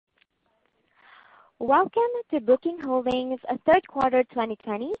Welcome to Booking Holdings' third quarter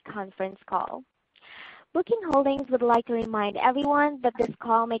 2020 conference call. Booking Holdings would like to remind everyone that this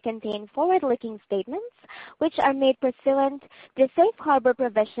call may contain forward-looking statements which are made pursuant to the safe harbor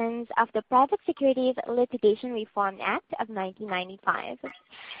provisions of the Private Securities Litigation Reform Act of 1995.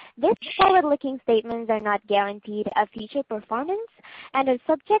 These forward-looking statements are not guaranteed of future performance and are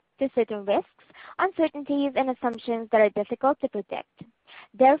subject to certain risks, uncertainties, and assumptions that are difficult to predict.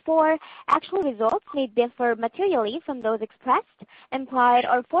 Therefore, actual results may differ materially from those expressed, implied,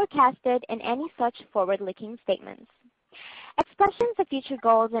 or forecasted in any such forward-looking statements. Expressions of future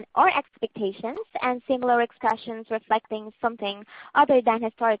goals or expectations and similar expressions reflecting something other than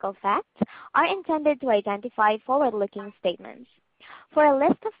historical facts are intended to identify forward-looking statements. For a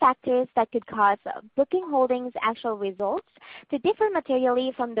list of factors that could cause Booking Holdings' actual results to differ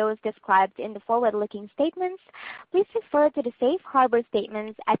materially from those described in the forward-looking statements, please refer to the safe harbor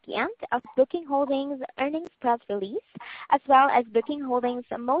statements at the end of Booking Holdings' earnings press release, as well as Booking Holdings'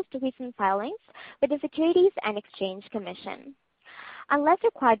 most recent filings with the Securities and Exchange Commission. Unless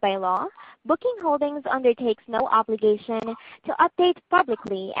required by law, Booking Holdings undertakes no obligation to update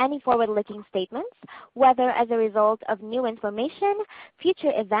publicly any forward-looking statements, whether as a result of new information,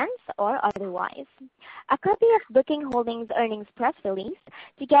 future events, or otherwise. A copy of Booking Holdings' earnings press release,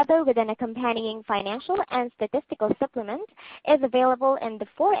 together with an accompanying financial and statistical supplement, is available in the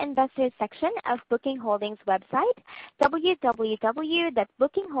For Investors section of Booking Holdings' website,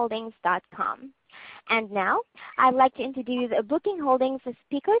 www.bookingholdings.com. And now, I'd like to introduce Booking Holdings'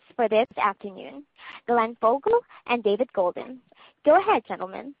 speakers for this afternoon, Glenn Fogel and David Golden. Go ahead,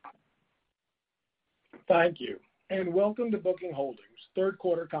 gentlemen. Thank you, and welcome to Booking Holdings' third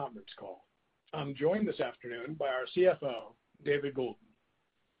quarter conference call. I'm joined this afternoon by our CFO, David Golden.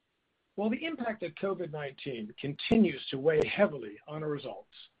 While the impact of COVID-19 continues to weigh heavily on our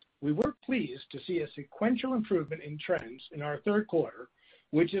results, we were pleased to see a sequential improvement in trends in our third quarter,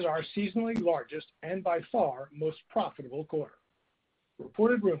 which is our seasonally largest and by far most profitable quarter.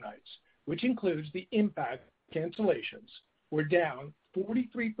 Reported room nights, which includes the impact of cancellations, were down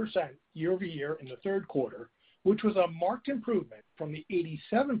 43% year over year in the third quarter, which was a marked improvement from the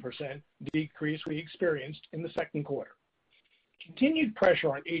 87% decrease we experienced in the second quarter. Continued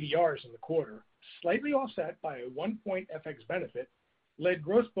pressure on ADRs in the quarter, slightly offset by a 1-point FX benefit, led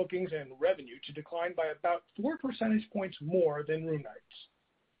gross bookings and revenue to decline by about 4 percentage points more than room nights.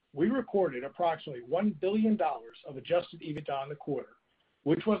 We recorded approximately $1 billion of adjusted EBITDA in the quarter,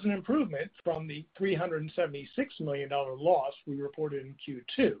 which was an improvement from the $376 million loss we reported in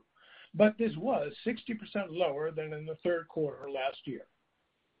Q2, but this was 60% lower than in the third quarter last year.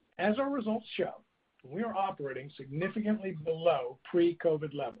 As our results show, we are operating significantly below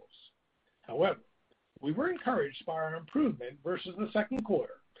pre-COVID levels. However, we were encouraged by our improvement versus the second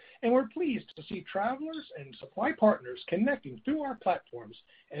quarter, and we're pleased to see travelers and supply partners connecting through our platforms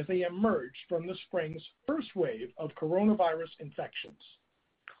as they emerge from the spring's first wave of coronavirus infections.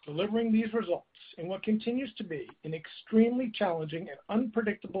 Delivering these results in what continues to be an extremely challenging and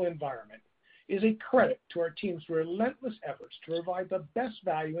unpredictable environment is a credit to our team's relentless efforts to provide the best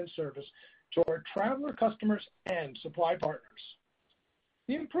value and service to our traveler customers and supply partners.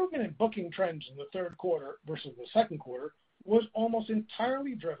 The improvement in booking trends in the third quarter versus the second quarter was almost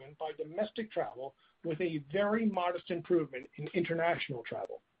entirely driven by domestic travel, with a very modest improvement in international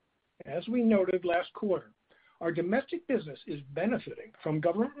travel. As we noted last quarter, our domestic business is benefiting from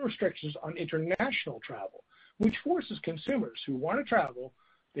government restrictions on international travel, which forces consumers who want to travel,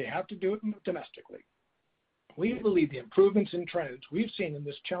 they have to do it domestically. We believe the improvements in trends we've seen in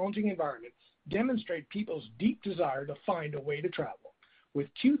this challenging environment demonstrate people's deep desire to find a way to travel, with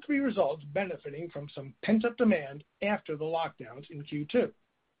Q3 results benefiting from some pent-up demand after the lockdowns in Q2.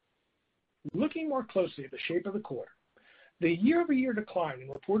 Looking more closely at the shape of the quarter, the year-over-year decline in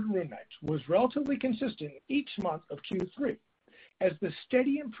reported room nights was relatively consistent each month of Q3, as the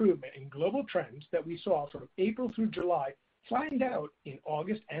steady improvement in global trends that we saw from April through July flattened out in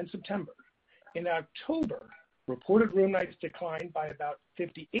August and September. In October, reported room nights declined by about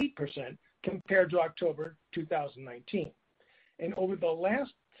 58% compared to October 2019. And over the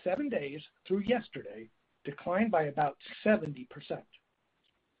last 7 days through yesterday, declined by about 70%.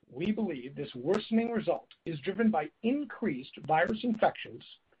 We believe this worsening result is driven by increased virus infections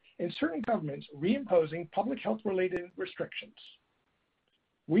and certain governments reimposing public health-related restrictions.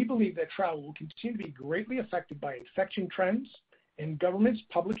 We believe that travel will continue to be greatly affected by infection trends and governments'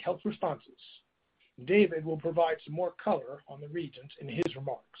 public health responses. David will provide some more color on the regions in his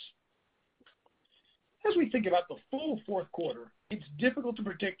remarks. As we think about the full fourth quarter, it's difficult to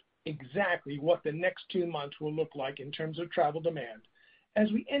predict exactly what the next 2 months will look like in terms of travel demand,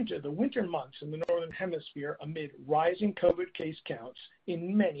 as we enter the winter months in the Northern Hemisphere amid rising COVID case counts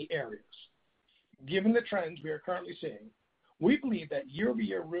in many areas. Given the trends we are currently seeing, we believe that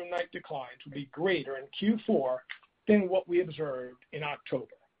year-over-year room night declines will be greater in Q4 than what we observed in October.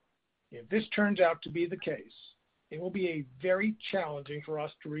 If this turns out to be the case, it will be very challenging for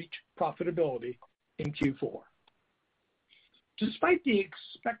us to reach profitability in Q4. Despite the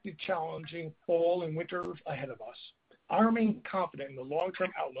expected challenging fall and winter ahead of us, I remain confident in the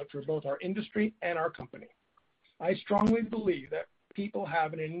long-term outlook for both our industry and our company. I strongly believe that people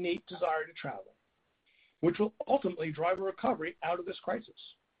have an innate desire to travel, which will ultimately drive a recovery out of this crisis.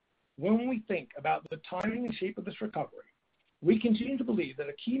 When we think about the timing and shape of this recovery, we continue to believe that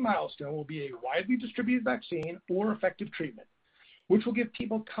a key milestone will be a widely distributed vaccine or effective treatment, which will give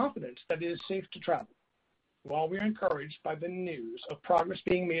people confidence that it is safe to travel. While we are encouraged by the news of progress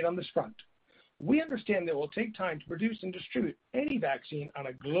being made on this front, we understand that it will take time to produce and distribute any vaccine on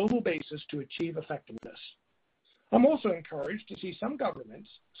a global basis to achieve effectiveness. I'm also encouraged to see some governments,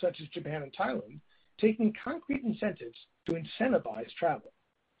 such as Japan and Thailand, taking concrete incentives to incentivize travel.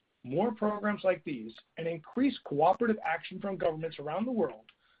 More programs like these and increased cooperative action from governments around the world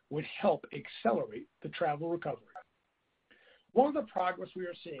would help accelerate the travel recovery. While the progress we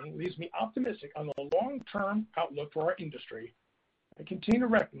are seeing leaves me optimistic on the long-term outlook for our industry, I continue to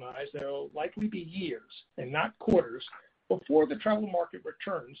recognize there will likely be years and not quarters before the travel market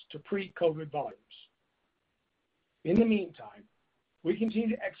returns to pre-COVID volumes. In the meantime, we continue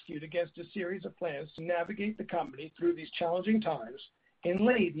to execute against a series of plans to navigate the company through these challenging times and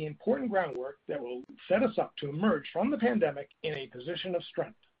lay the important groundwork that will set us up to emerge from the pandemic in a position of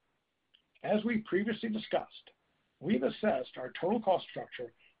strength. As we previously discussed, we've assessed our total cost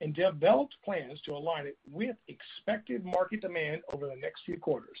structure and developed plans to align it with expected market demand over the next few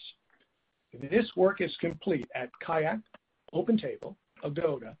quarters. This work is complete at Kayak, OpenTable,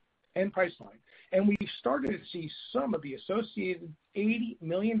 Agoda, and Priceline, and we've started to see some of the associated $80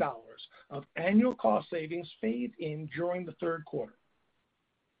 million of annual cost savings fade in during the third quarter.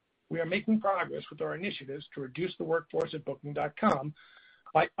 We are making progress with our initiatives to reduce the workforce at Booking.com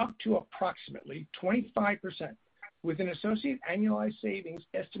by up to approximately 25%, with an associated annualized savings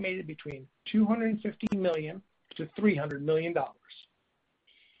estimated between $250 million to $300 million.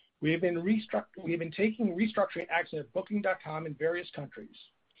 We have been taking restructuring action at Booking.com in various countries,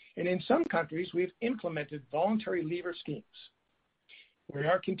 and in some countries we have implemented voluntary leaver schemes. We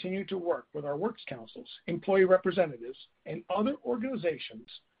are continuing to work with our works councils, employee representatives, and other organizations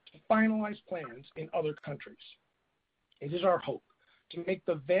to finalize plans in other countries. It is our hope to make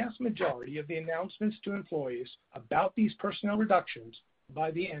the vast majority of the announcements to employees about these personnel reductions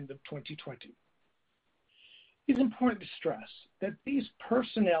by the end of 2020. It is important to stress that these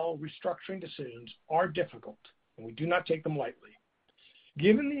personnel restructuring decisions are difficult, and we do not take them lightly.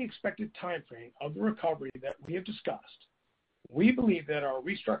 Given the expected timeframe of the recovery that we have discussed, we believe that our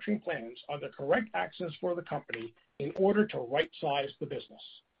restructuring plans are the correct actions for the company in order to right-size the business.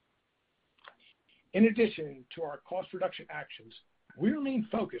 In addition to our cost reduction actions, we remain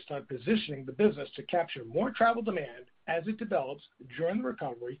focused on positioning the business to capture more travel demand as it develops during the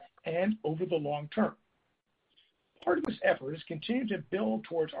recovery and over the long term. Part of this effort is continuing to build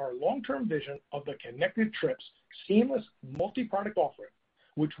towards our long-term vision of the Connected Trips seamless multi-product offering,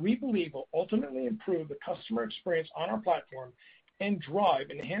 which we believe will ultimately improve the customer experience on our platform and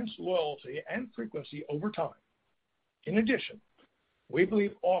drive enhanced loyalty and frequency over time. In addition, we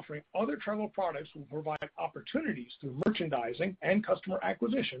believe offering other travel products will provide opportunities through merchandising and customer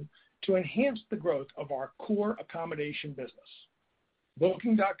acquisition to enhance the growth of our core accommodation business.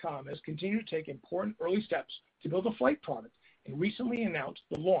 Booking.com has continued to take important early steps to build a flight product and recently announced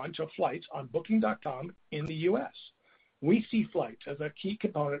the launch of flights on Booking.com in the U.S. We see flights as a key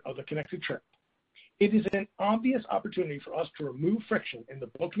component of the Connected Trip. It is an obvious opportunity for us to remove friction in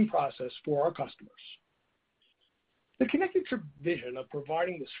the booking process for our customers. The Connected Trip vision of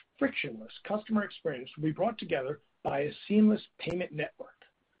providing this frictionless customer experience will be brought together by a seamless payment network,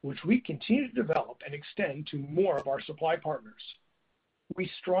 which we continue to develop and extend to more of our supply partners. We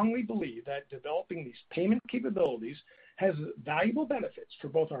strongly believe that developing these payment capabilities has valuable benefits for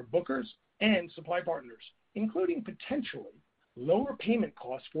both our bookers and supply partners, including potentially lower payment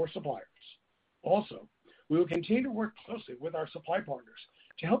costs for suppliers. Also, we will continue to work closely with our supply partners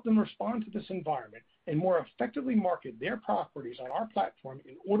to help them respond to this environment and more effectively market their properties on our platform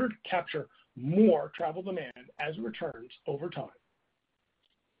in order to capture more travel demand as it returns over time.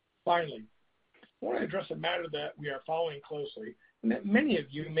 Finally, I want to address a matter that we are following closely and that many of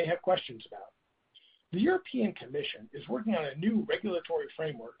you may have questions about. The European Commission is working on a new regulatory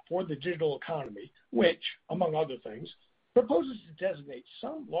framework for the digital economy, which, among other things, proposes to designate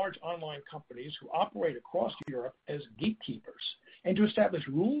some large online companies who operate across Europe as gatekeepers and to establish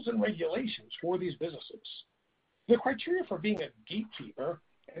rules and regulations for these businesses. The criteria for being a gatekeeper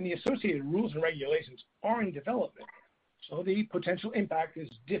and the associated rules and regulations are in development, so the potential impact is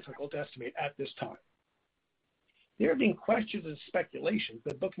difficult to estimate at this time. There have been questions and speculations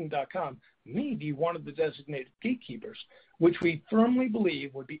that Booking.com may be one of the designated gatekeepers, which we firmly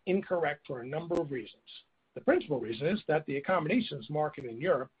believe would be incorrect for a number of reasons. The principal reason is that the accommodations market in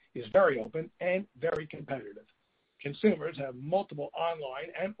Europe is very open and very competitive. Consumers have multiple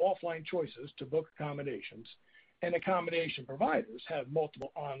online and offline choices to book accommodations, and accommodation providers have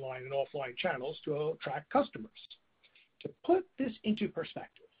multiple online and offline channels to attract customers. To put this into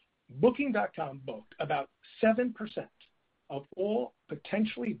perspective, Booking.com booked about 7% of all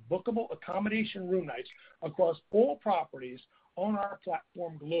potentially bookable accommodation room nights across all properties on our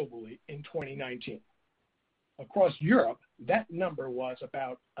platform globally in 2019. Across Europe, that number was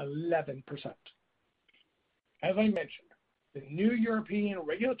about 11%. As I mentioned, the new European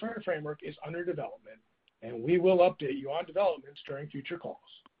regulatory framework is under development, and we will update you on developments during future calls.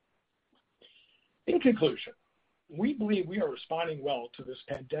 In conclusion, we believe we are responding well to this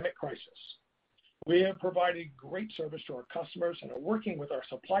pandemic crisis. We have provided great service to our customers and are working with our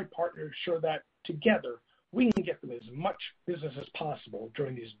supply partners to ensure that together we can get them as much business as possible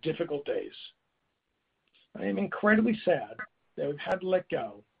during these difficult days. I am incredibly sad that we've had to let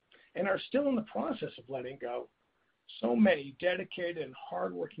go and are still in the process of letting go so many dedicated and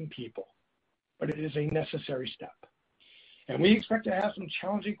hardworking people, but it is a necessary step. And we expect to have some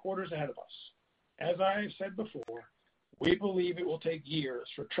challenging quarters ahead of us. As I have said before, we believe it will take years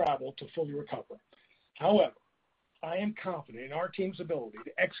for travel to fully recover. However, I am confident in our team's ability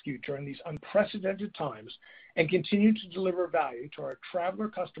to execute during these unprecedented times and continue to deliver value to our traveler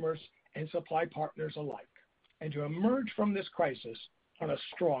customers and supply partners alike, and to emerge from this crisis on a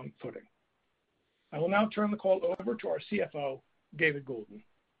strong footing. I will now turn the call over to our CFO, David Goulden.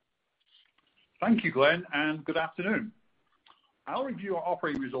 Thank you, Glenn, and good afternoon. I'll review our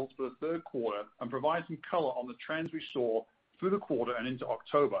operating results for the third quarter and provide some color on the trends we saw through the quarter and into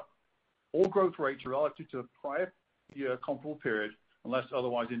October. All growth rates are relative to the prior year comparable period unless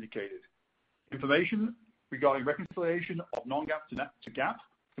otherwise indicated. Information regarding reconciliation of non-GAAP to GAAP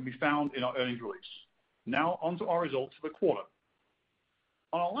can be found in our earnings release. Now onto our results for the quarter.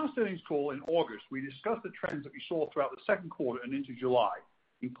 On our last earnings call in August, we discussed the trends that we saw throughout the second quarter and into July,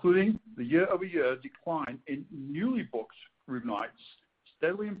 including the year-over-year decline in newly booked room nights,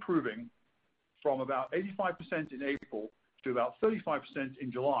 steadily improving from about 85% in April to about 35%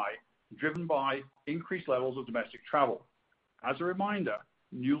 in July, driven by increased levels of domestic travel. As a reminder,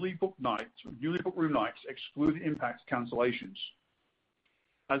 newly booked room nights exclude the impact of cancellations.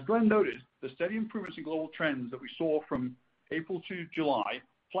 As Glenn noted, the steady improvements in global trends that we saw from April to July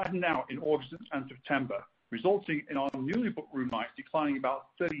flattened out in August and September, resulting in our newly booked room nights declining about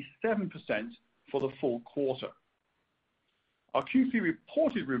 37% for the full quarter. Our Q3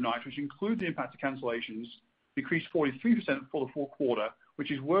 reported room nights, which include the impact of cancellations, decreased 43% for the full quarter,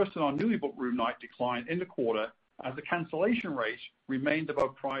 which is worse than our newly booked room night decline in the quarter as the cancellation rate remained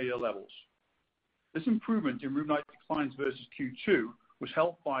above prior year levels. This improvement in room night declines versus Q2 was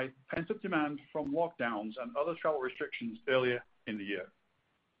helped by pent-up demand from lockdowns and other travel restrictions earlier in the year.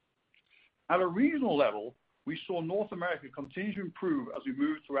 At a regional level, we saw North America continue to improve as we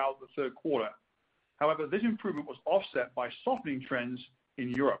moved throughout the third quarter. However, this improvement was offset by softening trends in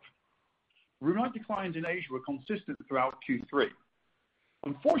Europe. Room night declines in Asia were consistent throughout Q3.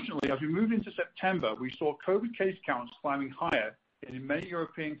 Unfortunately, as we moved into September, we saw COVID case counts climbing higher in many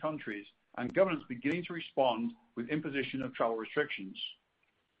European countries and governments beginning to respond with imposition of travel restrictions.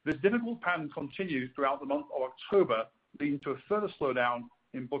 This difficult pattern continued throughout the month of October, leading to a further slowdown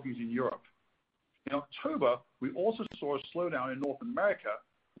in bookings in Europe. In October, we also saw a slowdown in North America,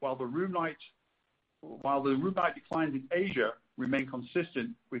 while the room night declines in Asia remained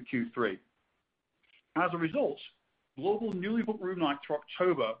consistent with Q3. As a result, global newly booked room nights for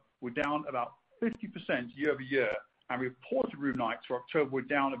October were down about 50% year over year, and reported room nights for October were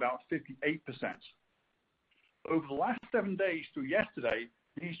down about 58%. Over the last 7 days through yesterday,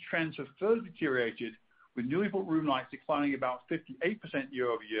 these trends have further deteriorated, with newly booked room nights declining about 58% year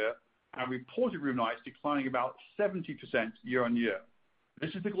over year, and reported room nights declining about 70% year on year.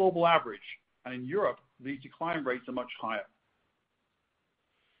 This is the global average, and in Europe, these decline rates are much higher.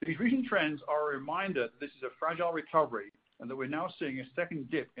 These recent trends are a reminder that this is a fragile recovery and that we're now seeing a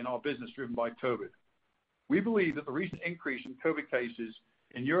second dip in our business driven by COVID. We believe that the recent increase in COVID cases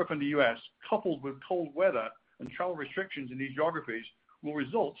in Europe and the US, coupled with cold weather and travel restrictions in these geographies, will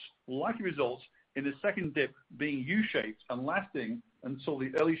likely result in the second dip being U-shaped and lasting until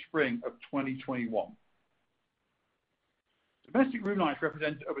the early spring of 2021. Domestic room nights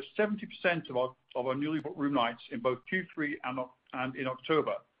represented over 70% of our newly booked room nights in both Q3 and in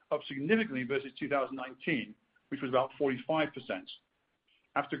October, up significantly versus 2019, which was about 45%.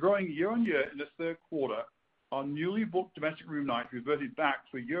 After growing year on year in the third quarter, our newly booked domestic room nights reverted back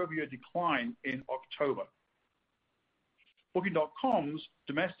to a year-over-year decline in October. Booking.com's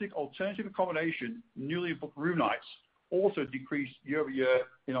domestic alternative accommodation newly booked room nights also decreased year-over-year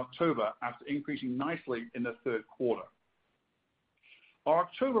in October after increasing nicely in the third quarter. Our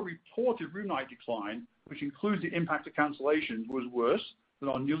October reported room night decline, which includes the impact of cancellations, was worse than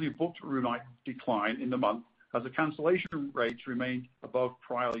our newly booked room night decline in the month, as the cancellation rates remained above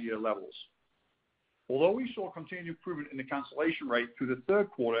prior year levels. Although we saw continued improvement in the cancellation rate through the third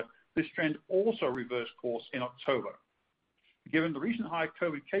quarter, this trend also reversed course in October. Given the recent high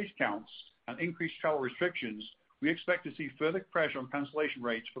COVID case counts and increased travel restrictions, we expect to see further pressure on cancellation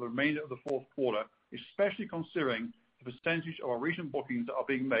rates for the remainder of the fourth quarter, especially considering the percentage of our recent bookings that are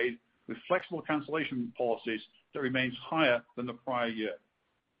being made with flexible cancellation policies that remains higher than the prior year.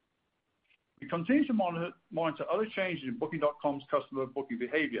 We continue to monitor other changes in Booking.com's customer booking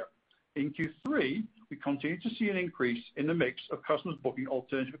behavior. In Q3, we continue to see an increase in the mix of customers booking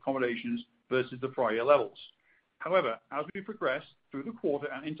alternative accommodations versus the prior year levels. However, as we progress through the quarter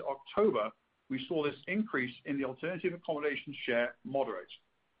and into October, we saw this increase in the alternative accommodation share moderate.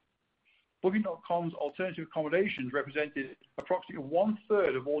 Booking.com's alternative accommodations represented approximately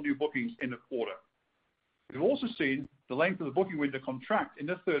 1/3 of all new bookings in the quarter. We've also seen the length of the booking window contract in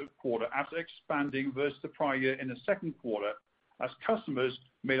the third quarter after expanding versus the prior year in the second quarter, as customers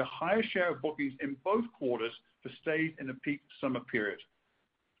made a higher share of bookings in both quarters for stays in the peak summer period.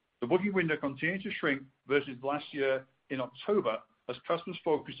 The booking window continued to shrink versus last year in October as customers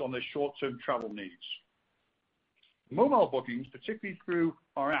focused on their short-term travel needs. Mobile bookings, particularly through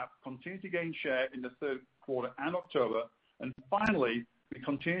our app, continued to gain share in the third quarter and October. And finally, we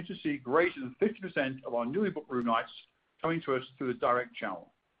continue to see greater than 50% of our newly booked room nights coming to us through the direct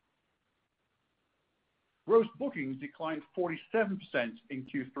channel. Gross bookings declined 47% in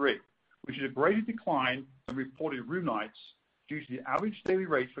Q3, which is a greater decline than reported room nights due to the average daily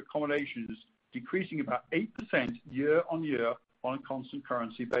rate for accommodations decreasing about 8% year on year on a constant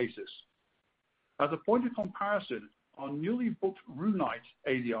currency basis. As a point of comparison, our newly booked room night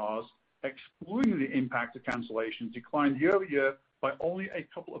ADRs, excluding the impact of cancellations, declined year over year by only a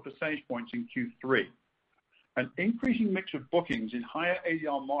couple of percentage points in Q3. An increasing mix of bookings in higher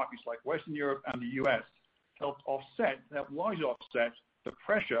ADR markets like Western Europe and the US helped largely offset the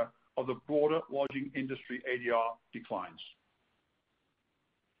pressure of the broader lodging industry ADR declines.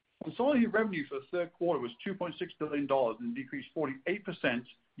 Consolidated revenue for the third quarter was $2.6 billion and decreased 48%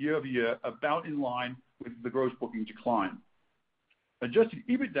 year over year, about in line with the gross booking decline. Adjusted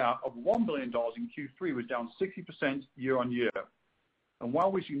EBITDA of $1 billion in Q3 was down 60% year on year. And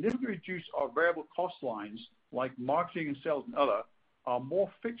while we significantly reduced our variable cost lines like marketing and sales and other, our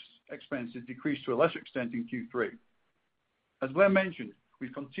more fixed expenses decreased to a lesser extent in Q3. As Glenn mentioned,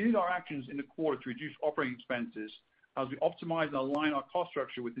 we've continued our actions in the quarter to reduce operating expenses as we optimize and align our cost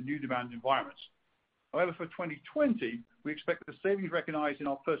structure with the new demand environments. However, for 2020, we expect the savings recognized in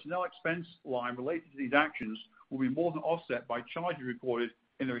our personnel expense line related to these actions will be more than offset by charges recorded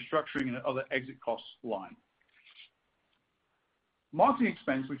in the restructuring and other exit costs line. Marketing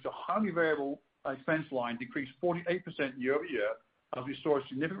expense, which is a highly variable expense line, decreased 48% year over year as we saw a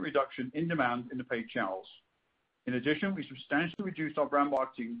significant reduction in demand in the paid channels. In addition, we substantially reduced our brand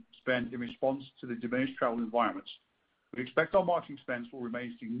marketing spend in response to the diminished travel environments. We expect our marketing expense will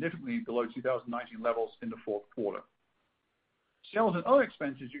remain significantly below 2019 levels in the fourth quarter. Sales and other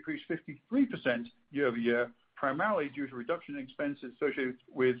expenses decreased 53% year over year, primarily due to a reduction in expenses associated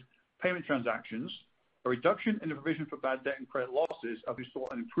with payment transactions, a reduction in the provision for bad debt and credit losses as we saw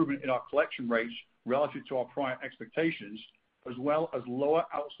an improvement in our collection rates relative to our prior expectations, as well as lower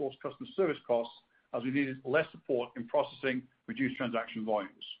outsourced customer service costs as we needed less support in processing reduced transaction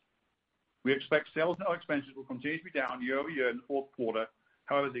volumes. We expect sales and other expenses will continue to be down year over year in the fourth quarter.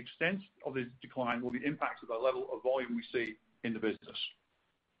 However, the extent of this decline will be impacted by the level of volume we see in the business.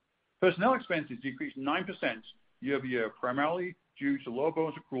 Personnel expenses decreased 9% year over year, primarily due to lower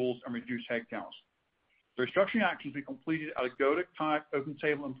bonus accruals and reduced headcounts. The restructuring actions we completed at Agoda, Kayak,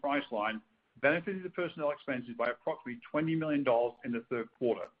 OpenTable, and Priceline benefited the personnel expenses by approximately $20 million in the third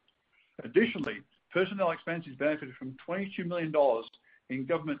quarter. Additionally, personnel expenses benefited from $22 million in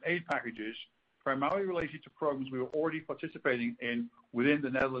government aid packages, primarily related to programs we were already participating in within the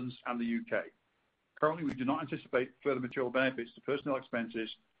Netherlands and the UK. Currently, we do not anticipate further material benefits to personnel expenses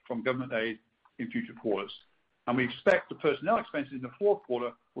from government aid in future quarters, and we expect the personnel expenses in the fourth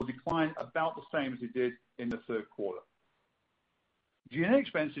quarter will decline about the same as they did in the third quarter. G&A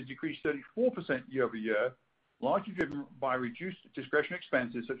expenses decreased 34% year over year, largely driven by reduced discretionary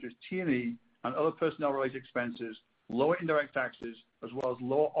expenses such as T&E and other personnel-related expenses, lower indirect taxes, as well as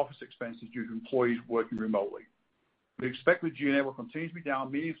lower office expenses due to employees working remotely. We expect that G&A will continue to be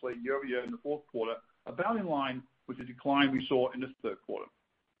down meaningfully year over year in the fourth quarter, about in line with the decline we saw in the third quarter.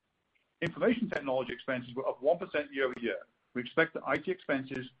 Information technology expenses were up 1% year over year. We expect that IT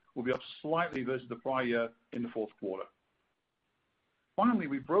expenses will be up slightly versus the prior year in the fourth quarter. Finally,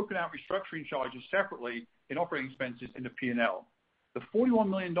 we've broken out restructuring charges separately in operating expenses in the P&L. The $41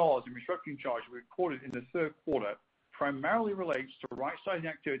 million in restructuring charges we recorded in the third quarter primarily relates to right-sizing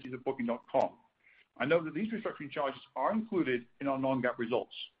activities at Booking.com. I know that these restructuring charges are included in our non-GAAP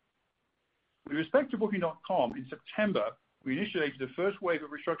results. With respect to Booking.com, in September, we initiated the first wave of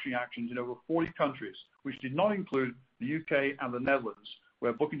restructuring actions in over 40 countries, which did not include the UK and the Netherlands,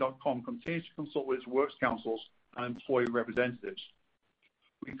 where Booking.com continues to consult with its works councils and employee representatives.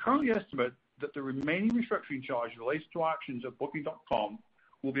 We currently estimate that the remaining restructuring charge related to actions at Booking.com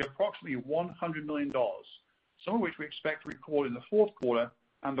will be approximately $100 million, some of which we expect to record in the fourth quarter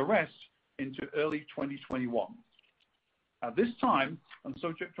and the rest into early 2021. At this time, and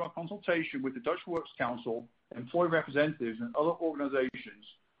subject to our consultation with the Dutch Works Council, employee representatives, and other organizations,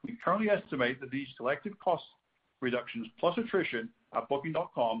 we currently estimate that these collective cost reductions plus attrition at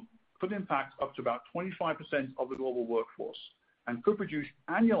Booking.com could impact up to about 25% of the global workforce and could produce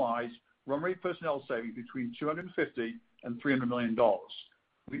annualized run rate personnel savings between $250 and $300 million,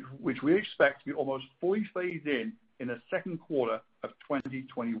 which we expect to be almost fully phased in the second quarter of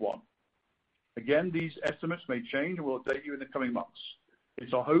 2021. Again, these estimates may change and we'll update you in the coming months.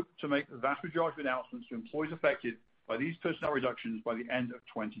 It's our hope to make the vast majority of announcements to employees affected by these personnel reductions by the end of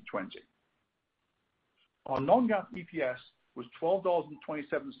 2020. Our non-GAAP EPS was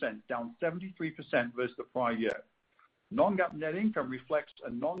 $12.27, down 73% versus the prior year. Non-GAAP net income reflects a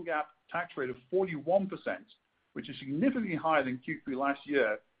non-GAAP tax rate of 41%, which is significantly higher than Q3 last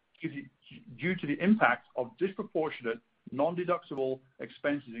year due to the impact of disproportionate non-deductible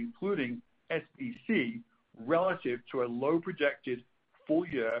expenses, including SEC, relative to a low projected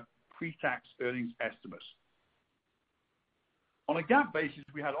full-year pre-tax earnings estimate. On a GAAP basis,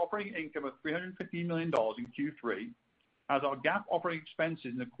 we had operating income of $315 million in Q3, as our GAAP operating expenses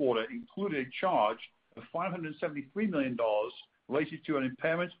in the quarter included a charge of $573 million related to an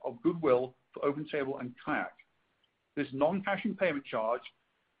impairment of goodwill for OpenTable and Kayak. This non-cash impairment charge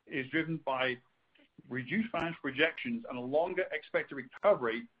is driven by reduced financial projections and a longer expected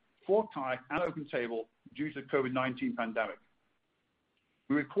recovery for Kayak and OpenTable due to the COVID-19 pandemic.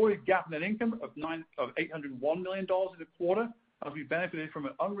 We recorded GAAP net income of $801 million in the quarter, as we benefited from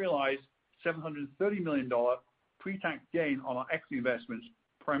an unrealized $730 million pre-tax gain on our equity investments,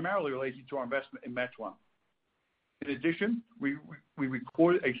 primarily related to our investment in Meituan. In addition, we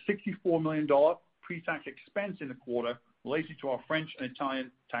recorded a $64 million pre-tax expense in the quarter related to our French and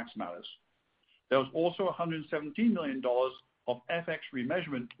Italian tax matters. There was also $117 million of FX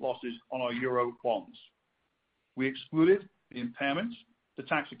remeasurement losses on our euro bonds. We excluded the impairments, the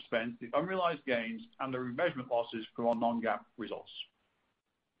tax expense, the unrealized gains, and the remeasurement losses from our non-GAAP results.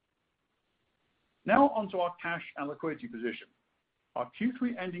 Now onto our cash and liquidity position. Our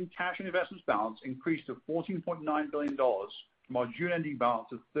Q3 ending cash and investments balance increased to $14.9 billion from our June ending balance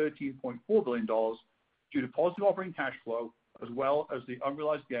of $13.4 billion due to positive operating cash flow as well as the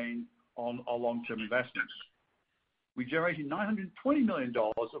unrealized gain on our long-term investments. We generated $920 million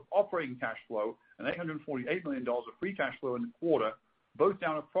of operating cash flow and $848 million of free cash flow in the quarter, both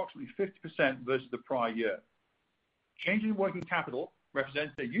down approximately 50% versus the prior year. Change in working capital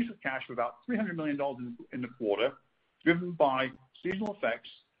represents a use of cash of about $300 million in the quarter, driven by seasonal effects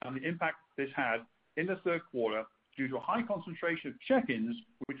and the impact this had in the third quarter due to a high concentration of check-ins,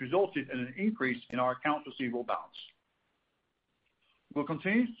 which resulted in an increase in our accounts receivable balance. We'll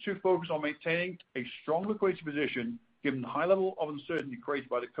continue to focus on maintaining a strong liquidity position given the high level of uncertainty created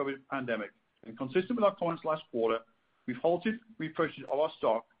by the COVID pandemic. And consistent with our comments last quarter, we've halted repurchases of our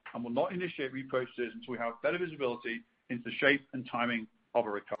stock and will not initiate repurchases until we have better visibility into the shape and timing of a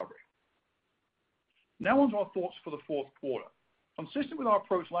recovery. Now on to our thoughts for the fourth quarter. Consistent with our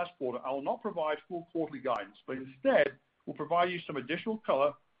approach last quarter, I will not provide full quarterly guidance, but instead will provide you some additional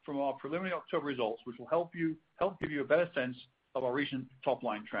color from our preliminary October results, which will help give you a better sense of our recent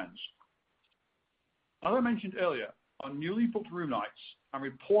top-line trends. As I mentioned earlier, our newly booked room nights and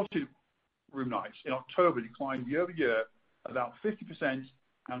reported room nights in October declined year over year about 50%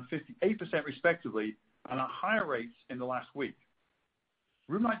 and 58% respectively, and at higher rates in the last week.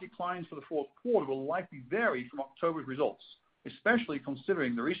 room night declines for the fourth quarter will likely vary from October's results, especially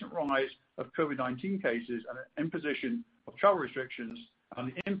considering the recent rise of COVID-19 cases and an imposition of travel restrictions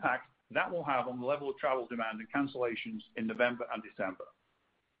and the impact that will have on the level of travel demand and cancellations in November and December.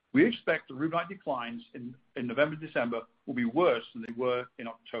 We expect the room night declines in November and December will be worse than they were in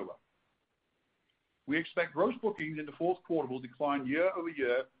October. We expect gross bookings in the fourth quarter will decline year over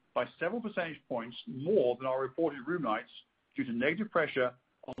year by several percentage points more than our reported room nights due to negative pressure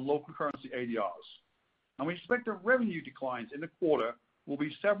on local currency ADRs. And we expect that revenue declines in the quarter will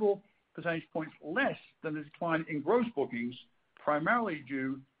be several percentage points less than the decline in gross bookings, primarily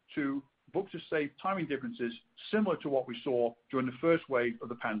due to book-to-save timing differences similar to what we saw during the first wave of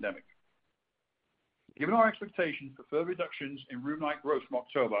the pandemic. Given our expectations for further reductions in room night growth from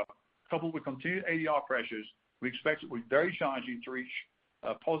October, coupled with continued ADR pressures, we expect it will be very challenging to reach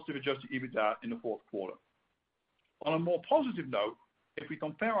positive adjusted EBITDA in the fourth quarter. On a more positive note, if we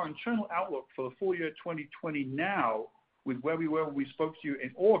compare our internal outlook for the full year 2020 now with where we were when we spoke to you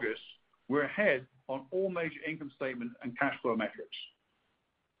in August, we're ahead on all major income statement and cash flow metrics.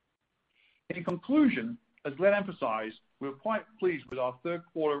 In conclusion, as Glenn emphasized, we're quite pleased with our third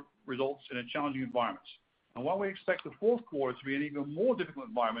quarter results in a challenging environment. And while we expect the fourth quarter to be an even more difficult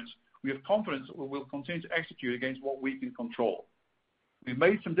environment, we have confidence that we will continue to execute against what we can control. We've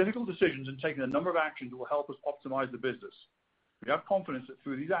made some difficult decisions and taken a number of actions that will help us optimize the business. We have confidence that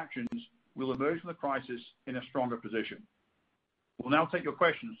through these actions, we'll emerge from the crisis in a stronger position. We'll now take your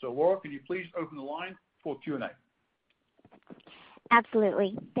questions. So, Laura, can you please open the line for Q&A?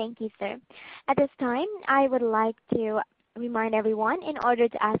 Absolutely. Thank you, sir. At this time, I would like to remind everyone, in order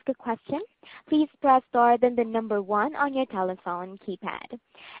to ask a question, please press star, then the number 1 on your telephone keypad.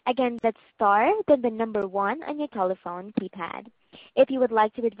 Again, that's star, then the number 1 on your telephone keypad. If you would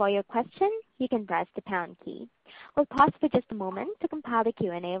like to withdraw your question, you can press the pound key. We'll pause for just a moment to compile the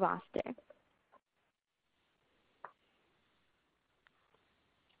Q&A roster.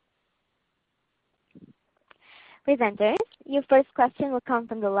 Presenters, your first question will come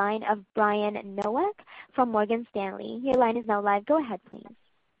from the line of Brian Nowak from Morgan Stanley. Your line is now live. Go ahead, please.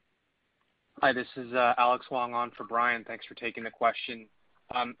 Hi, this is Alex Wong on for Brian. Thanks for taking the question.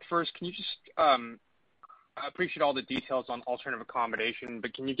 First, can you just I appreciate all the details on alternative accommodation,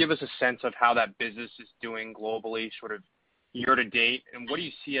 but can you give us a sense of how that business is doing globally, sort of year to date, and what do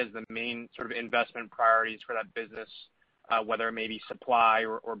you see as the main sort of investment priorities for that business, whether it may be supply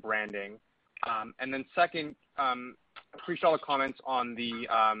or branding? And then second, appreciate all the comments on the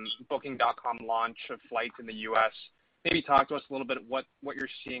Booking.com launch of flights in the U.S. Maybe talk to us a little bit what you're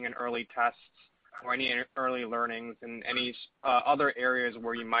seeing in early tests or any early learnings and any other areas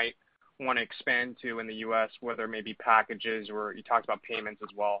where you might want to expand to in the U.S., whether it may be packages or you talked about payments as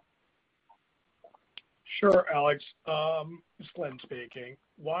well. Sure, Alex. It's Glenn speaking.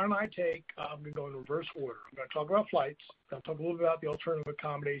 Why don't I I'm going to go in reverse order. I'm going to talk about flights. I'm going to talk a little bit about the alternative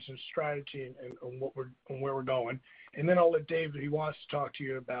accommodation strategy and where we're going. And then I'll let David, if he wants to talk to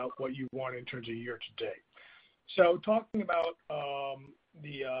you about what you want in terms of year to date. So talking about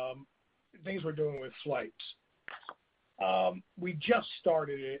the things we're doing with flights. We just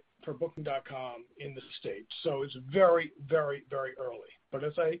started it for Booking.com in the States. So it's very, very, very early. But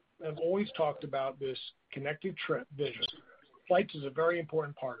as I have always talked about this connected trip vision, flights is a very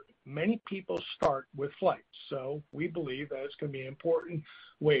important part of it. Many people start with flights. So we believe that it's going to be an important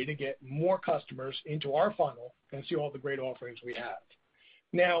way to get more customers into our funnel and see all the great offerings we have.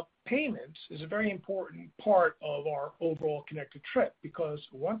 Now, payments is a very important part of our overall connected trip because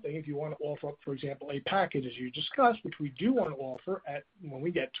one thing, if you want to offer up, for example, a package as you discussed, which we do want to offer when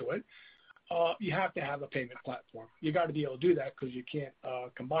we get to it, you have to have a payment platform. You got to be able to do that because you can't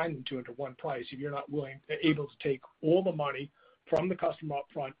combine the two into one price if you're not able to take all the money from the customer up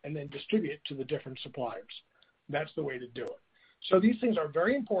front and then distribute it to the different suppliers. That's the way to do it. So these things are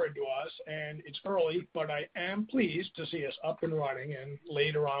very important to us, and it's early, but I am pleased to see us up and running, and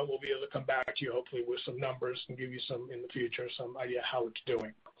later on we'll be able to come back to you hopefully with some numbers and give you some in the future, some idea how it's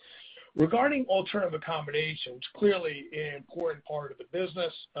doing. Regarding alternative accommodations, clearly an important part of the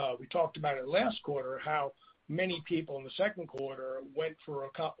business. We talked about it last quarter, how many people in the second quarter went for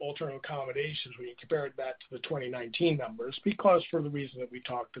alternative accommodations when you compared that to the 2019 numbers, because for the reason that we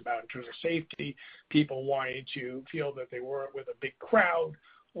talked about in terms of safety, people wanting to feel that they weren't with a big crowd,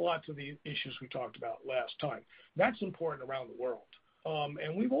 lots of the issues we talked about last time. That's important around the world.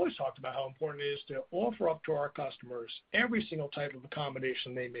 And we've always talked about how important it is to offer up to our customers every single type of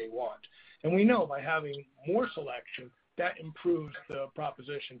accommodation they may want. And we know by having more selection, that improves the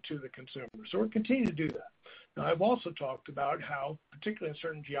proposition to the consumer. So we're continuing to do that. Now, I've also talked about how, particularly in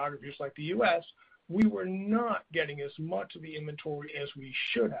certain geographies like the U.S., we were not getting as much of the inventory as we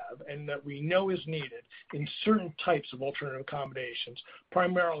should have and that we know is needed in certain types of alternative accommodations,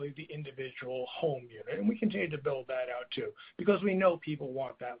 primarily the individual home unit. And we continue to build that out too, because we know people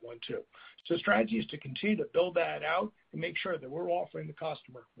want that one too. So the strategy is to continue to build that out and make sure that we're offering the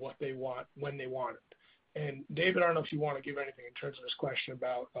customer what they want when they want it. And David, I don't know if you want to give anything in terms of this question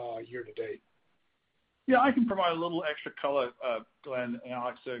about year to date. Yeah, I can provide a little extra color, Glenn and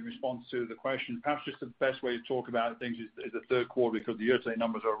Alex, in response to the question. Perhaps just the best way to talk about things is the third quarter, because the year-to-date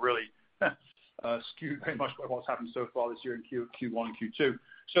numbers are really skewed very much by what's happened so far this year in Q1 and Q2.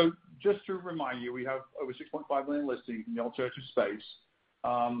 So just to remind you, we have over 6.5 million listings in the alternative space.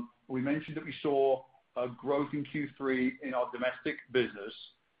 We mentioned that we saw growth in Q3 in our domestic business,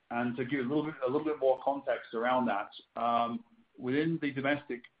 and to give a little bit more context around that, within the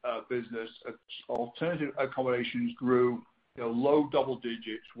domestic business, alternative accommodations grew low double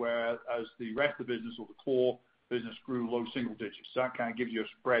digits, whereas the rest of the business, or the core business, grew low single digits. So that kind of gives you a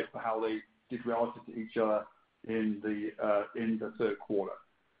spread for how they did relative to each other in the third quarter.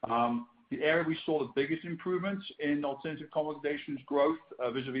 The area we saw the biggest improvements in alternative accommodations growth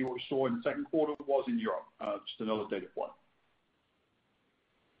vis-a-vis what we saw in the second quarter was in Europe. Just another data point.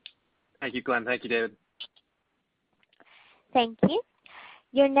 Thank you, Glenn. Thank you, David. Thank you.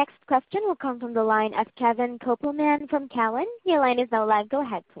 Your next question will come from the line of Kevin Kopelman from Cowen. Your line is now live. Go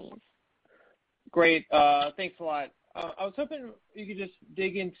ahead, please. Great. Thanks a lot. I was hoping you could just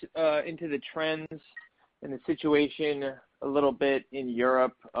dig into the trends and the situation a little bit in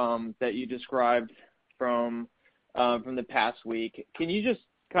Europe that you described from the past week. Can you just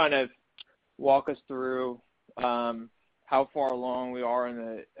kind of walk us through how far along we are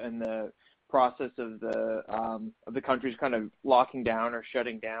in the process of the countries kind of locking down or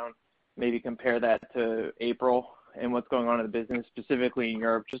shutting down? Maybe compare that to April and what's going on in the business, specifically in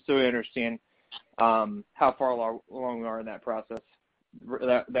Europe, just so we understand how far along we are in that process.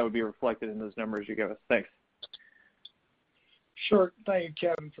 That would be reflected in those numbers you give us. Thanks. Sure. Thank you,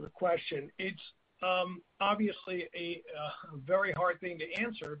 Kevin, for the question. It's obviously a very hard thing to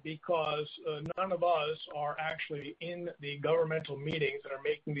answer because none of us are actually in the governmental meetings that are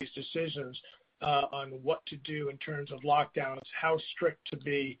making these decisions on what to do in terms of lockdowns, how strict to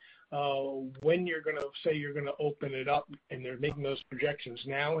be, when you're going to say you're going to open it up, and they're making those projections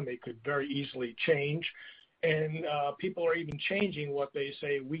now, and they could very easily change. And people are even changing what they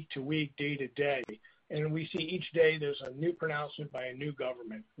say week to week, day to day. And we see each day there's a new pronouncement by a new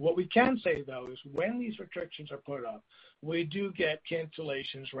government. What we can say, though, is when these restrictions are put up, we do get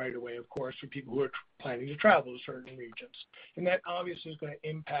cancellations right away, of course, for people who are planning to travel to certain regions. And that obviously is going to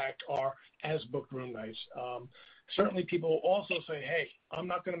impact our as-booked room nights. Certainly people will also say, hey, I'm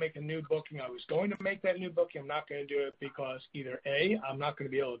not going to make a new booking. I was going to make that new booking. I'm not going to do it because either A, I'm not going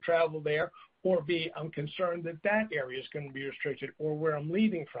to be able to travel there, or B, I'm concerned that that area is going to be restricted, or where I'm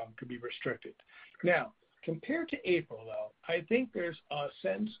leaving from could be restricted. Now, compared to April, though, I think there's a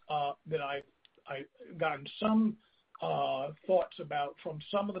sense that I've gotten some thoughts about from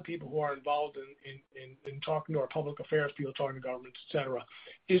some of the people who are involved in talking to our public affairs people, talking to governments, et cetera,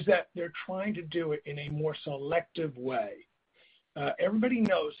 is that they're trying to do it in a more selective way. Everybody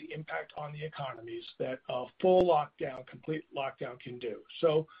knows the impact on the economies that a full lockdown, complete lockdown can do.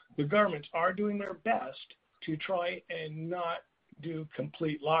 So the governments are doing their best to try and not do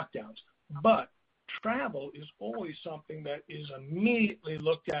complete lockdowns. But travel is always something that is immediately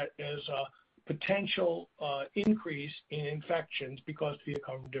looked at as a potential increase in infections because people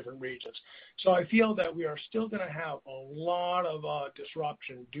come from different regions. So I feel that we are still going to have a lot of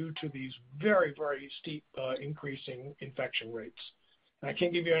disruption due to these very, very steep increasing infection rates. And I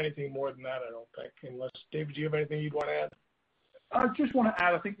can't give you anything more than that, I don't think, unless, David, do you have anything you'd want to add? I just want to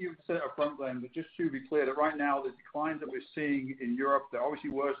add, I think you said it up front, Glenn, but just to be clear that right now the declines that we're seeing in Europe, they're obviously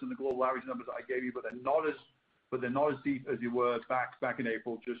worse than the global average numbers that I gave you, but they're not as deep as they were back in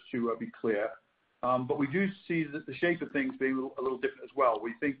April, just to be clear. But we do see the shape of things being a little different as well.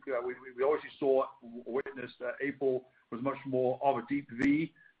 We think we obviously witnessed April was much more of a deep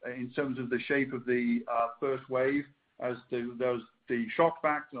V in terms of the shape of the first wave, as there was the shock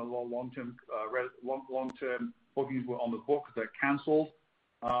factor and a lot of long-term bookings were on the book that canceled.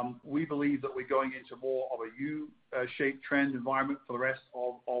 We believe that we're going into more of a U-shaped trend environment for the rest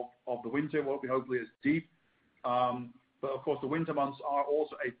of the winter, what we hopefully is deep. But of course, the winter months are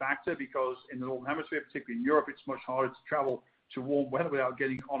also a factor because in the Northern Hemisphere, particularly in Europe, it's much harder to travel to warm weather without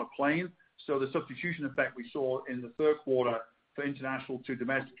getting on a plane. So the substitution effect we saw in the third quarter for international to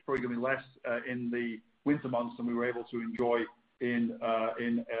domestic is probably going to be less in the winter months than we were able to enjoy in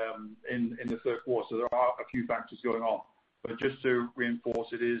the third quarter. So there are a few factors going on. But just to reinforce,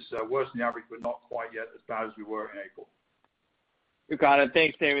 it is worse than the average, but not quite yet as bad as we were in April. You got it.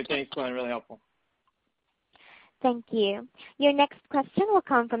 Thanks, David. Thanks, Glenn. Really helpful. Thank you. Your next question will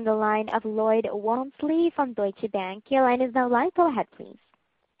come from the line of Lloyd Walmsley from Deutsche Bank. Your line is now live. Go ahead, please.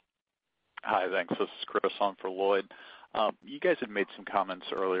 Hi, thanks. This is Chris on for Lloyd. You guys had made some comments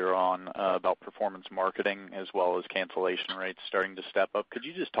earlier on about performance marketing as well as cancellation rates starting to step up. Could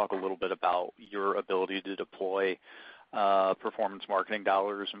you just talk a little bit about your ability to deploy performance marketing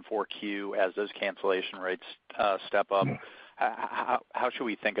dollars in 4Q as those cancellation rates step up? How should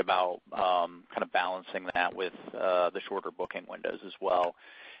we think about kind of balancing that with the shorter booking windows as well?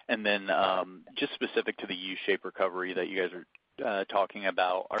 And then just specific to the U-shaped recovery that you guys are talking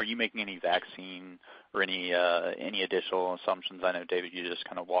about, are you making any vaccine or any additional assumptions? I know, David, you just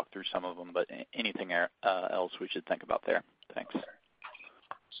kind of walked through some of them, but anything else we should think about there? Thanks.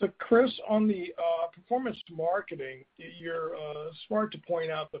 So, Chris, on the performance marketing, you're smart to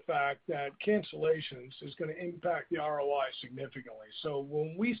point out the fact that cancellations is going to impact the ROI significantly. So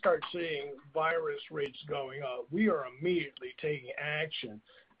when we start seeing virus rates going up, we are immediately taking action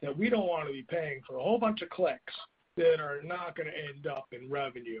that we don't want to be paying for a whole bunch of clicks that are not going to end up in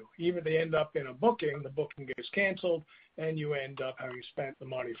revenue. Even if they end up in a booking, the booking gets canceled, and you end up having spent the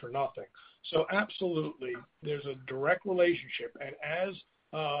money for nothing. So absolutely, there's a direct relationship. And as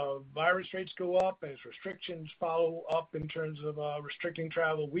virus rates go up, as restrictions follow up in terms of restricting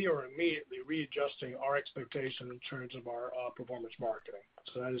travel, we are immediately readjusting our expectation in terms of our performance marketing.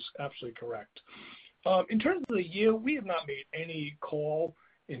 So that is absolutely correct. In terms of the year, we have not made any call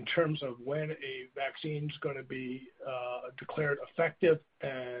in terms of when a vaccine is going to be declared effective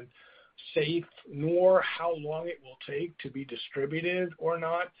and safe, nor how long it will take to be distributed or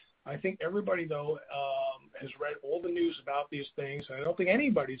not. I think everybody, though, has read all the news about these things, and I don't think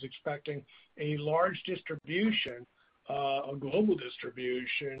anybody's expecting a large distribution, a global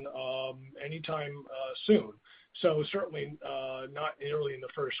distribution, anytime soon. So certainly not early in the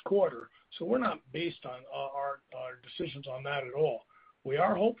first quarter. So we're not based on our decisions on that at all. We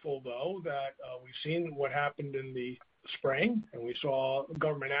are hopeful, though, that we've seen what happened in the spring, and we saw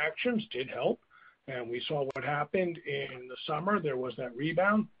government actions did help, and we saw what happened in the summer. There was that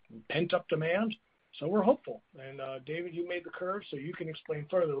rebound, pent-up demand, so we're hopeful. And David, you made the curve, so you can explain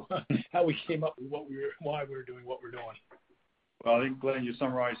further how we came up with why we were doing what we're doing. Well, I think, Glenn, you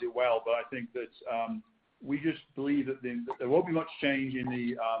summarized it well, but I think that we just believe that there won't be much change in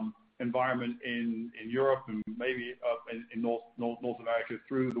the environment in Europe and maybe in North America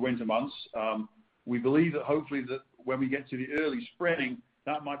through the winter months. We believe that hopefully that when we get to the early spring,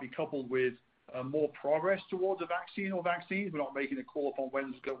 that might be coupled with more progress towards a vaccine or vaccines. We're not making a call upon when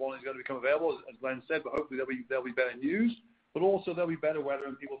one is going to become available, as Glenn said, but hopefully there'll be better news. But also there'll be better weather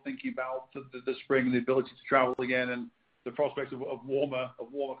and people thinking about the spring and the ability to travel again and the prospects of warmer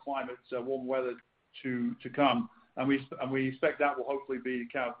climates, warm weather to come. And we expect that will hopefully be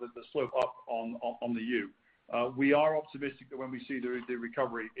kind of the slope up on the U. We are optimistic that when we see the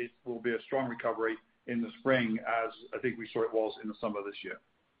recovery, it will be a strong recovery in the spring, as I think we saw it was in the summer this year.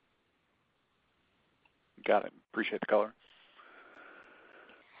 Got it. Appreciate the color.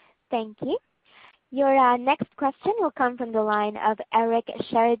 Thank you. Your next question will come from the line of Eric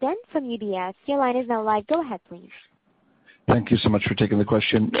Sheridan from UBS. Your line is now live. Go ahead, please. Thank you so much for taking the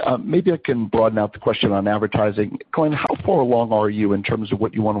question. Maybe I can broaden out the question on advertising. Glenn, how far along are you in terms of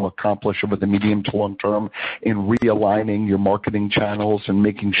what you want to accomplish over the medium to long term in realigning your marketing channels and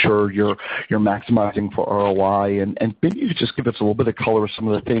making sure you're maximizing for ROI? And maybe you could just give us a little bit of color of some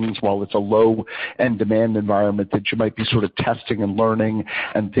of the things while it's a low-end demand environment that you might be sort of testing and learning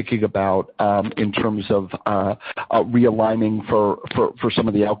and thinking about in terms of realigning for some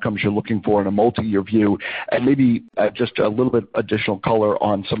of the outcomes you're looking for in a multi-year view. And maybe just a little bit additional color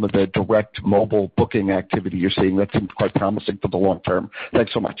on some of the direct mobile booking activity you're seeing. That seems quite promising for the long term.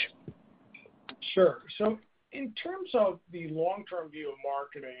 Thanks so much. Sure. So in terms of the long-term view of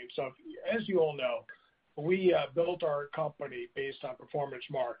marketing and stuff, as you all know, we built our company based on performance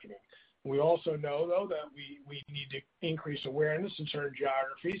marketing. We also know, though, that we need to increase awareness in certain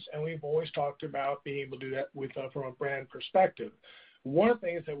geographies, and we've always talked about being able to do that from a brand perspective. One of the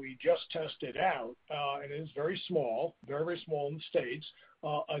things that we just tested out, and it is very, very small in the States,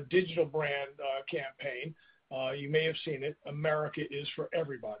 a digital brand campaign. You may have seen it, America is for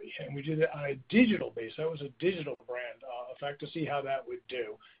Everybody. And we did it on a digital base. That was a digital brand effect to see how that would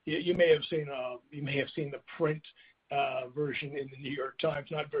do. You may have seen the print version in the New York Times,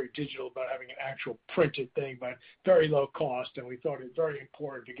 not very digital about having an actual printed thing, but very low cost. And we thought it very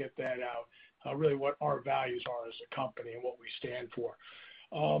important to get that out. Really what our values are as a company and what we stand for.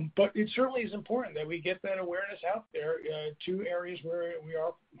 But it certainly is important that we get that awareness out there to areas where we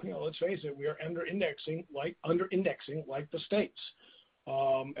are, let's face it, we are under indexing like the States.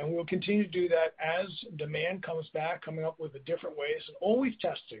 And we'll continue to do that as demand comes back, coming up with the different ways and always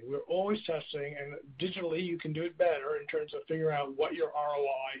testing. We're always testing, and digitally you can do it better in terms of figuring out what your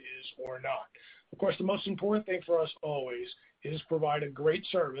ROI is or not. Of course, the most important thing for us always is provide a great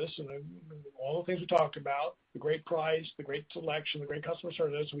service and all the things we talked about, the great price, the great selection, the great customer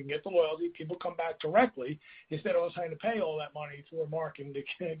service. We can get the loyalty. People come back directly instead of us having to pay all that money for marketing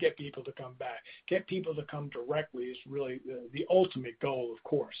to get people to come back. Get people to come directly is really the ultimate goal, of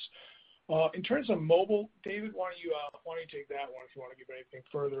course. In terms of mobile, David, why don't you take that one if you want to give anything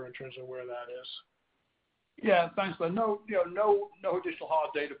further in terms of where that is? Yeah, thanks, Glenn. No additional hard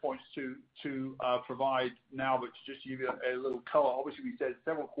data points to provide now, but to just give you a little color. Obviously, we said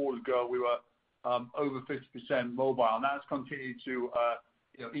several quarters ago we were over 50% mobile, and that's continued to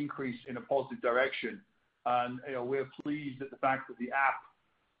increase in a positive direction. And we're pleased at the fact that the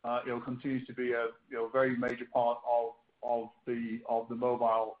app continues to be a very major part of the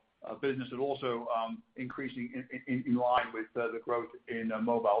mobile business, and also increasing in line with the growth in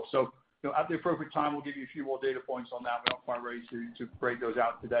mobile. So at the appropriate time, we'll give you a few more data points on that. We're not quite ready to break those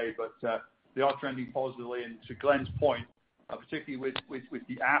out today, but they are trending positively. And to Glenn's point, particularly with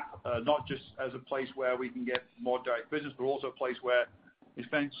the app, not just as a place where we can get more direct business, but also a place where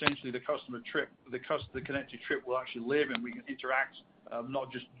essentially the customer trip, the connected trip will actually live, and we can interact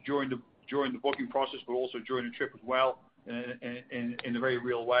not just during the booking process, but also during the trip as well in a very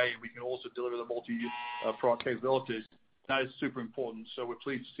real way. We can also deliver the multi-product capabilities. That is super important. So we're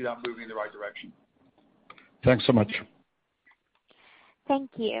pleased to see that moving in the right direction. Thanks so much. Thank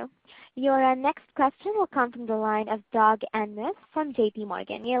you. Your next question will come from the line of Doug Anmuth from J.P.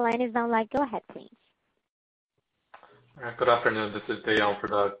 Morgan. Your line is now live. Go ahead, please. Good afternoon. This is Dale for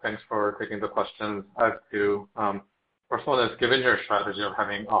Doug. Thanks for taking the questions. I have two. First one is, given your strategy of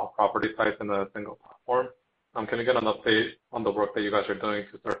having all property types in a single platform, can you get an update on the work that you guys are doing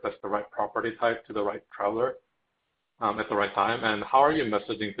to surface the right property type to the right traveler at the right time? And how are you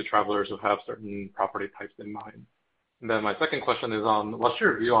messaging to travelers who have certain property types in mind? And then my second question is on what's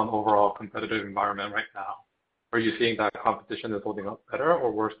your view on overall competitive environment right now? Are you seeing that competition is holding up better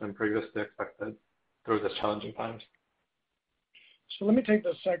or worse than previously expected through this challenging times? So let me take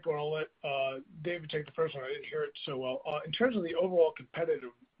the second one. I'll let David take the first one. I didn't hear it so well. In terms of the overall competitive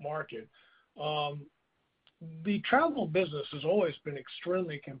market, the travel business has always been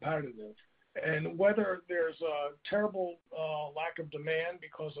extremely competitive. And whether there's a terrible lack of demand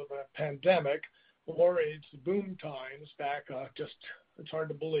because of a pandemic or it's boom times back it's hard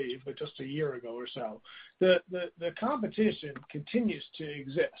to believe, but just a year ago or so, the competition continues to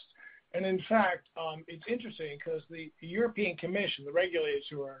exist. And in fact, it's interesting because the European Commission, the regulators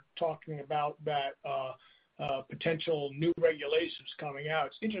who are talking about that potential new regulations coming out,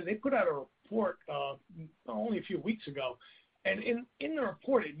 it's interesting. They put out a report only a few weeks ago. And in the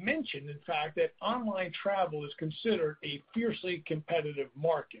report, it mentioned, in fact, that online travel is considered a fiercely competitive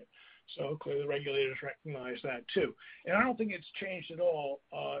market. So clearly the regulators recognize that too. And I don't think it's changed at all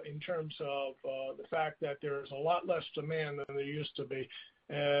in terms of the fact that there's a lot less demand than there used to be.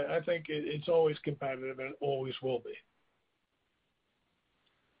 I think it's always competitive and it always will be.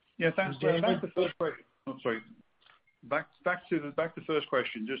 Yeah, thanks. Back to the first question. Oh, sorry. Back to the first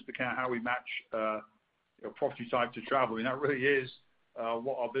question, just to kind of how we match property type to travel. I mean, that really is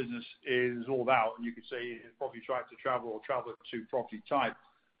what our business is all about. And you could say property type to travel or travel to property type.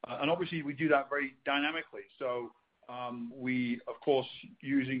 And obviously, we do that very dynamically. So we, of course,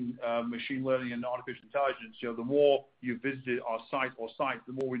 using machine learning and artificial intelligence, the more you visited our site or sites,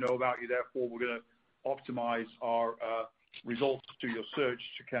 the more we know about you. Therefore, we're going to optimize our results to your search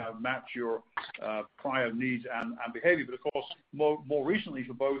to kind of match your prior needs and behavior. But of course, more recently,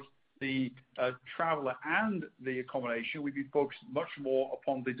 for both the traveler and the accommodation, we've been focused much more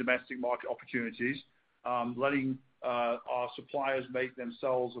upon the domestic market opportunities, letting our suppliers make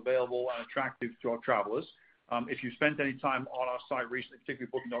themselves available and attractive to our travelers. If you spent any time on our site recently,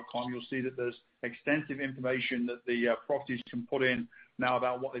 particularly Booking.com, you'll see that there's extensive information that the properties can put in now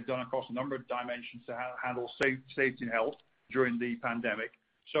about what they've done across a number of dimensions to handle safety and health during the pandemic.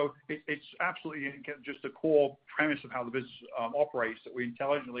 So it's absolutely just a core premise of how the business operates, that we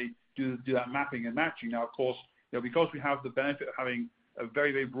intelligently do that mapping and matching. Now, of course, because we have the benefit of having a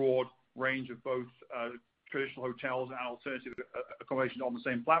very, very broad range of both traditional hotels and alternative accommodation on the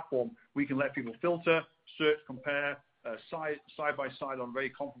same platform, we can let people filter, search, compare side by side on a very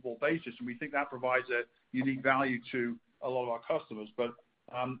comparable basis. And we think that provides a unique value to a lot of our customers. But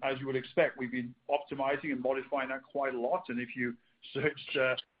as you would expect, we've been optimizing and modifying that quite a lot. And if you searched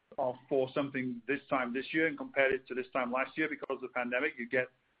for something this time this year and compared it to this time last year because of the pandemic, you get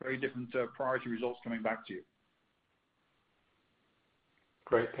very different priority results coming back to you.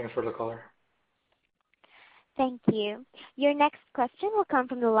 Great. Thanks for the color. Thank you. Your next question will come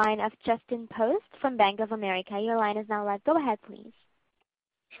from the line of Justin Post from Bank of America. Your line is now live. Go ahead, please.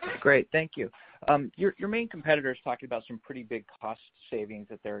 Great. Thank you. Your main competitor is talking about some pretty big cost savings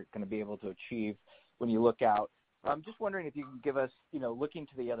that they're going to be able to achieve when you look out. I'm just wondering if you can give us, looking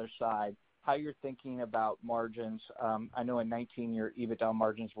to the other side, how you're thinking about margins. I know in 19 your EBITDA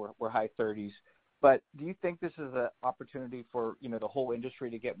margins were high 30s, but do you think this is an opportunity for, the whole industry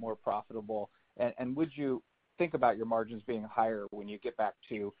to get more profitable? And would you think about your margins being higher when you get back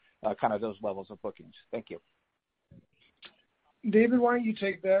to kind of those levels of bookings? Thank you. David, why don't you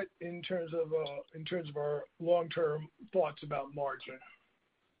take that in terms of our long-term thoughts about margin?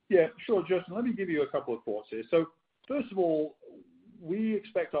 Yeah, sure, Justin. Let me give you a couple of thoughts here. So first of all, we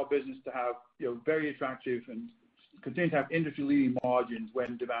expect our business to have very attractive and continue to have industry-leading margins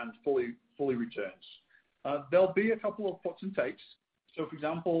when demand fully returns. There'll be a couple of puts and takes. So, for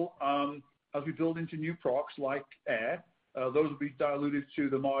example, as we build into new products like Air, those will be diluted to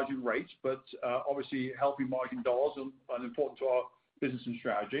the margin rate, but obviously healthy margin dollars are important to our business and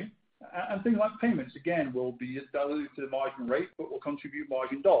strategy. And things like payments, again, will be diluted to the margin rate, but will contribute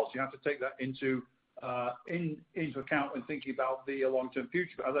margin dollars. You have to take that into account when thinking about the long-term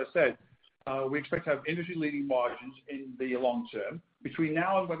future. But as I said, we expect to have industry-leading margins in the long term. Between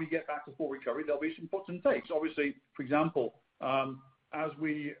now and when we get back to full recovery, there'll be some puts and takes. Obviously, for example, as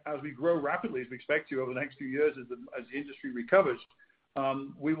we grow rapidly, as we expect to over the next few years as the industry recovers,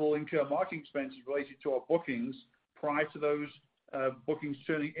 we will incur marketing expenses related to our bookings prior to those bookings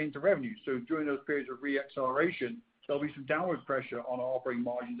turning into revenue. So during those periods of re-acceleration, there'll be some downward pressure on our operating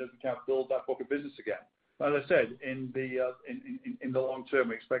margins as we kind of build that book of business again. But as I said, in the long term,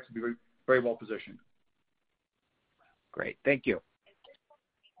 we expect to be very, very well positioned. Great. Thank you.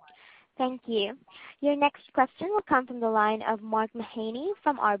 Thank you. Your next question will come from the line of Mark Mahaney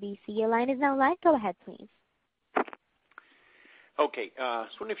from RBC. Your line is now live. Go ahead, please. Okay. I was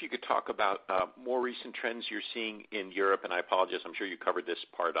wondering if you could talk about more recent trends you're seeing in Europe, and I apologize, I'm sure you covered this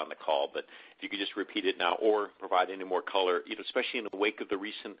part on the call, but if you could just repeat it now or provide any more color, especially in the wake of the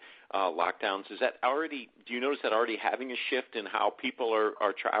recent lockdowns. Do you notice that already having a shift in how people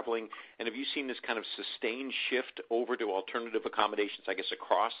are traveling? And have you seen this kind of sustained shift over to alternative accommodations, I guess,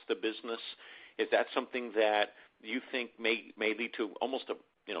 across the business? Is that something that you think may lead to almost a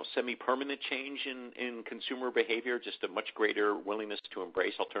semi-permanent change in consumer behavior, just a much greater willingness to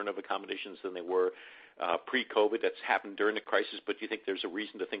embrace alternative accommodations than they were pre-COVID? That's happened during the crisis, but do you think there's a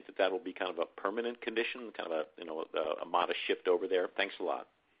reason to think that will be kind of a permanent condition, kind of a modest shift over there? Thanks a lot.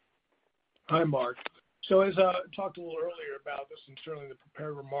 Hi, Mark. So as I talked a little earlier about this and certainly in the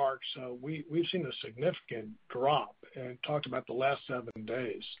prepared remarks, we've seen a significant drop and talked about the last 7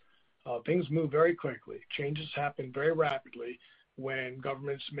 days. Things move very quickly. Changes happen very rapidly when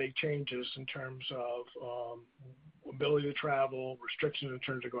governments make changes in terms of ability to travel, restrictions in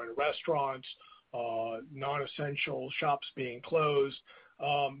terms of going to restaurants, non-essential shops being closed.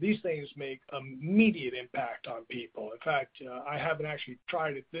 These things make immediate impact on people. In fact, I haven't actually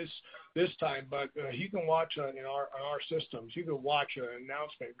tried it this time, but you can watch on our systems. You can watch an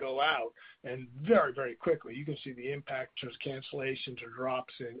announcement go out, and very, very quickly you can see the impact as cancellations or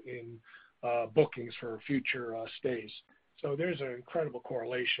drops in bookings for future stays. So there's an incredible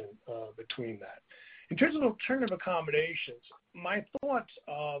correlation between that. In terms of alternative accommodations, my thoughts,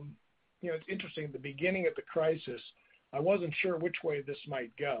 it's interesting. At the beginning of the crisis, I wasn't sure which way this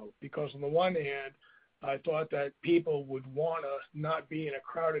might go because on the one hand, I thought that people would want to not be in a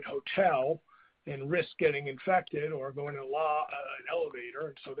crowded hotel and risk getting infected or going in an elevator,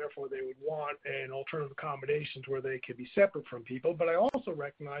 and so therefore they would want an alternative accommodations where they could be separate from people. But I also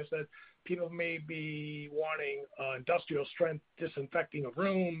recognize that people may be wanting industrial strength disinfecting of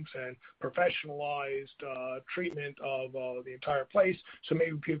rooms and professionalized treatment of the entire place, so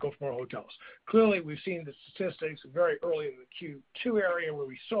maybe people go for more hotels. Clearly, we've seen the statistics very early in the Q2 area where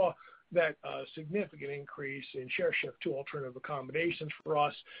we saw that significant increase in share shift to alternative accommodations for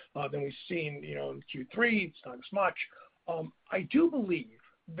us than we've seen, in Q3. It's not as much. I do believe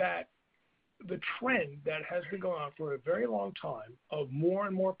that the trend that has been going on for a very long time of more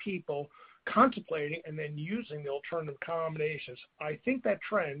and more people contemplating and then using the alternative accommodations, I think that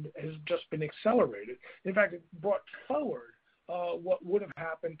trend has just been accelerated. In fact, it brought forward what would have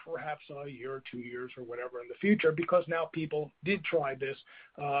happened perhaps a year or 2 years or whatever in the future, because now people did try this.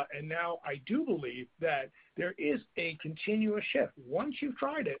 And now I do believe that there is a continuous shift. Once you've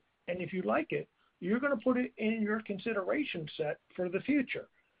tried it, and if you like it, you're going to put it in your consideration set for the future.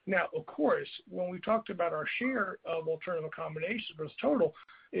 Now, of course, when we talked about our share of alternative accommodations versus total,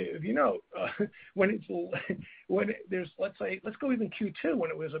 if you know, let's go even Q2 when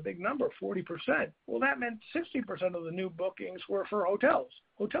it was a big number, 40%. Well, that meant 60% of the new bookings were for hotels.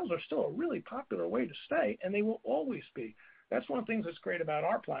 Hotels are still a really popular way to stay, and they will always be. That's one of the things that's great about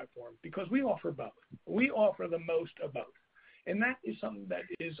our platform because we offer both. We offer the most of both. And that is something that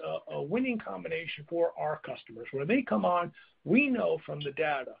is a winning combination for our customers. Where they come on, we know from the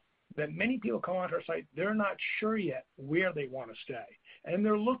data that many people come onto our site, they're not sure yet where they want to stay. And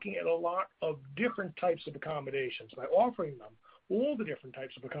they're looking at a lot of different types of accommodations. By offering them all the different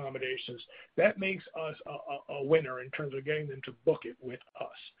types of accommodations, that makes us a winner in terms of getting them to book it with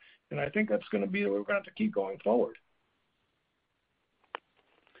us. And I think that's going to be, we're going to have to keep going forward.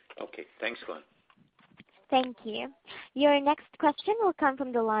 Okay, thanks, Glenn. Thank you. Your next question will come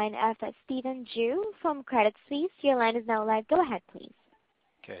from the line of Stephen Ju from Credit Suisse. Your line is now live. Go ahead, please.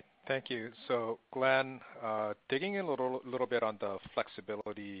 Okay, thank you. So, Glenn, digging in a little bit on the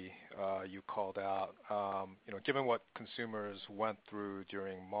flexibility you called out, given what consumers went through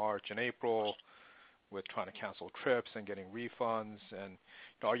during March and April with trying to cancel trips and getting refunds, and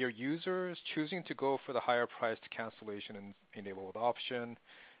are your users choosing to go for the higher priced cancellation and enabled option?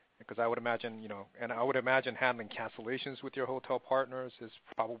 Because I would imagine, handling cancellations with your hotel partners is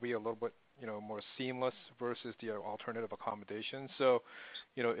probably a little bit, more seamless versus the alternative accommodation. So,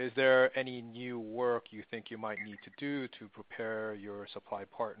 is there any new work you think you might need to do to prepare your supply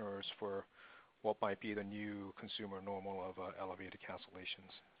partners for what might be the new consumer normal of elevated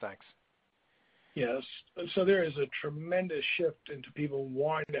cancellations? Thanks. Yes. So there is a tremendous shift into people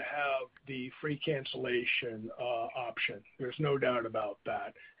wanting to have the free cancellation option. There's no doubt about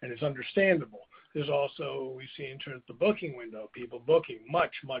that, and it's understandable. There's also, we see in terms of the booking window, people booking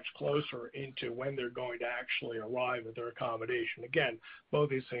much, much closer into when they're going to actually arrive at their accommodation. Again, both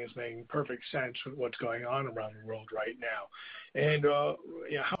these things making perfect sense with what's going on around the world right now. And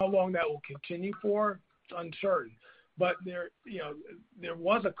how long that will continue for, it's uncertain. But there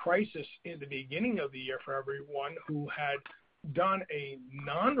was a crisis in the beginning of the year for everyone who had done a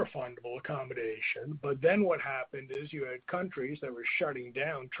non-refundable accommodation. But then what happened is you had countries that were shutting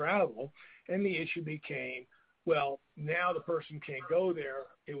down travel, and the issue became, well, now the person can't go there.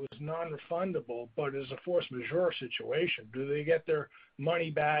 It was non-refundable, but it's a force majeure situation. Do they get their money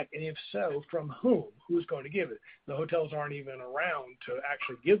back? And if so, from whom? Who's going to give it? The hotels aren't even around to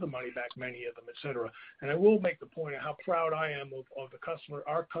actually give the money back, many of them, et cetera. And I will make the point of how proud I am of the customer,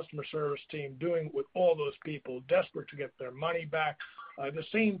 our customer service team doing with all those people desperate to get their money back. At the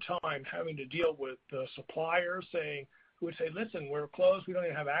same time, having to deal with the suppliers who would say, listen, we're closed. We don't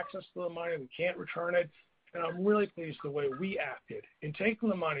even have access to the money. We can't return it. And I'm really pleased the way we acted in taking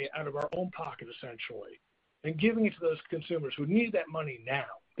the money out of our own pocket, essentially, and giving it to those consumers who need that money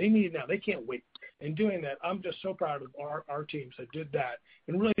now. They need it now. They can't wait. And doing that, I'm just so proud of our teams that did that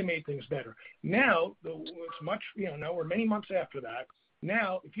and really made things better. Now, it's much, now we're many months after that.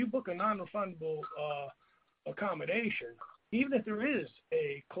 Now, if you book a non-refundable accommodation, even if there is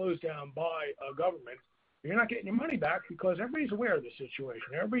a close down by a government, you're not getting your money back because everybody's aware of the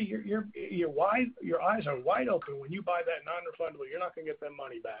situation. Your eyes are wide open when you buy that non-refundable. You're not going to get that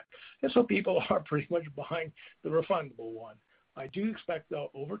money back. And so people are pretty much behind the refundable one. I do expect,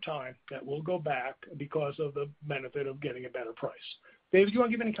 though, over time that will go back because of the benefit of getting a better price. David, do you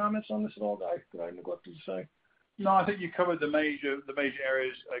want to give any comments on this at all that I neglected to say? No, I think you covered the major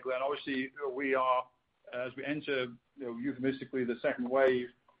areas, Glenn. Obviously, we are, as we enter, euphemistically, the second wave.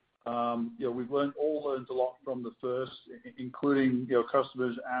 We've learned a lot from the first, including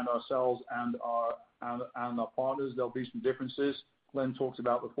customers and ourselves and our partners. There'll be some differences. Glenn talks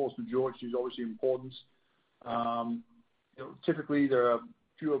about the force majeure, which is obviously important. Typically, there are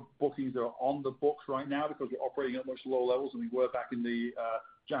fewer bookings that are on the books right now because we're operating at much lower levels than we were back in the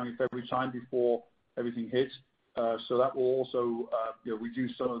January, February time before everything hit. So that will also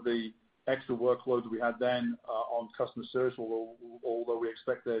reduce some of the extra workload that we had then on customer service, although we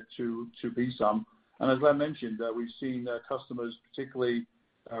expect there to be some. And as Glenn mentioned, we've seen customers particularly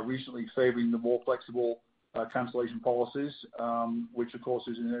recently favoring the more flexible cancellation policies, which of course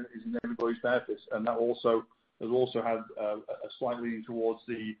is in everybody's benefit. And that has also had a slight leaning towards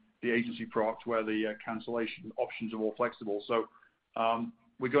the agency product where the cancellation options are more flexible. So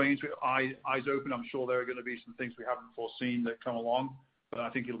we're going into it eyes open. I'm sure there are going to be some things we haven't foreseen that come along, but I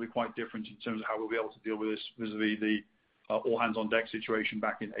think it'll be quite different in terms of how we'll be able to deal with this vis-a-vis the all hands on deck situation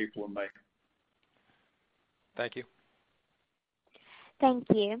back in April and May. Thank you. Thank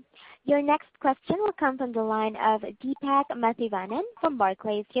you. Your next question will come from the line of Deepak Mathivanan from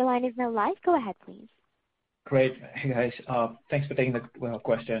Barclays. Your line is now live. Go ahead, please. Great. Hey, guys. Thanks for taking the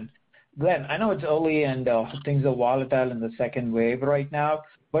question. Glenn, I know it's early and things are volatile in the second wave right now,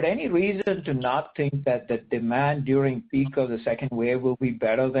 but any reason to not think that the demand during peak of the second wave will be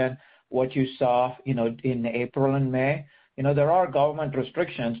better than what you saw, in April and May? There are government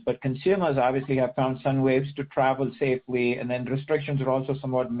restrictions, but consumers obviously have found some ways to travel safely, and then restrictions are also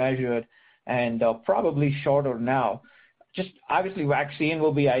somewhat measured and probably shorter now. Just obviously vaccine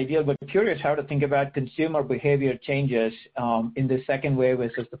will be ideal, but curious how to think about consumer behavior changes in the second wave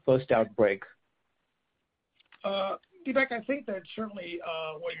versus the first outbreak. Deepak, I think that certainly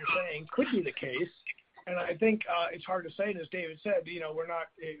what you're saying could be the case. And I think it's hard to say, and as David said, we're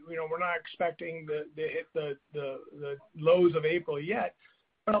not expecting to hit the lows of April yet.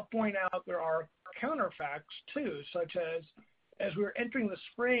 But I'll point out there are counterfacts too, such as we were entering the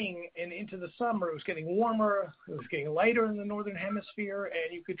spring and into the summer, it was getting warmer, it was getting lighter in the northern hemisphere,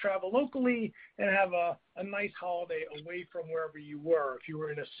 and you could travel locally and have a nice holiday away from wherever you were. If you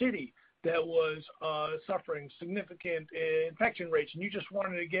were in a city that was suffering significant infection rates and you just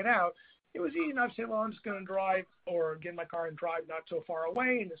wanted to get out, it was easy enough to say, well, I'm just going to drive or get in my car and drive not so far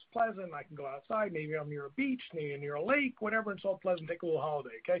away, and it's pleasant. I can go outside. Maybe I'm near a beach, maybe near a lake, whatever. It's all pleasant. Take a little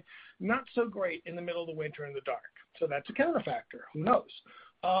holiday, okay? Not so great in the middle of the winter in the dark. So that's a counterfactor. Who knows?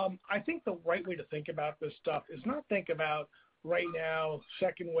 I think the right way to think about this stuff is not think about right now,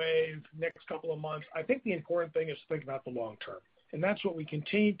 second wave, next couple of months. I think the important thing is to think about the long term. And that's what we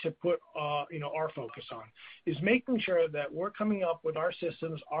continue to put our focus on, is making sure that we're coming up with our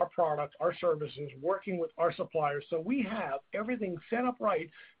systems, our products, our services, working with our suppliers so we have everything set up right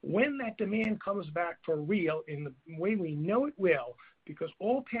when that demand comes back for real in the way we know it will, because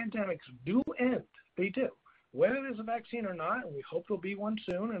all pandemics do end. They do. Whether there's a vaccine or not, and we hope there'll be one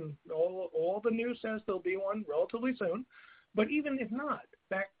soon, and all the news says there'll be one relatively soon. But even if not,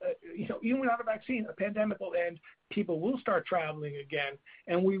 even without a vaccine, a pandemic will end. People will start traveling again,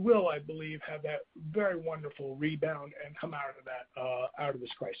 and we will, I believe, have that very wonderful rebound and come out of this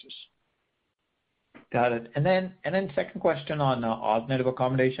crisis. Got it. And then second question on alternative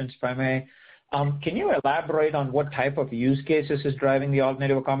accommodations, if I may. Can you elaborate on what type of use cases is driving the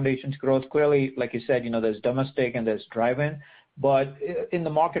alternative accommodations growth? Clearly, like you said, there's domestic and there's drive-in. But in the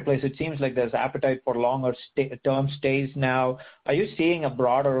marketplace, it seems like there's appetite for longer term stays now. Are you seeing a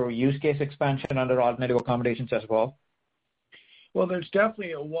broader use case expansion under alternative accommodations as well? Well, there's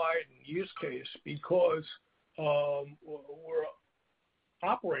definitely a wide use case because we're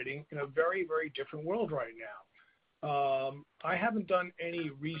operating in a very, very different world right now. I haven't done any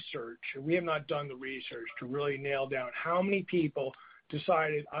research. We have not done the research to really nail down how many people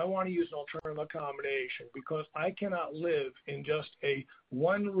decided I want to use an alternative accommodation because I cannot live in just a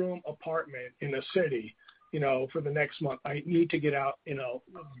one-room apartment in a city, for the next month. I need to get out in a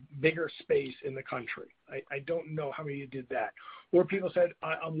bigger space in the country. I don't know how many did that. Or people said,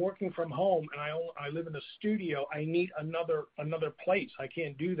 I'm working from home and I live in a studio. I need another place. I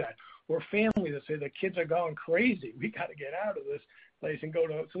can't do that. Or family that say the kids are going crazy. We got to get out of this place and go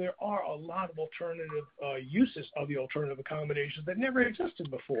to. So there are a lot of alternative uses of the alternative accommodations that never existed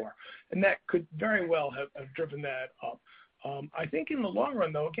before, and that could very well have driven that up. I think in the long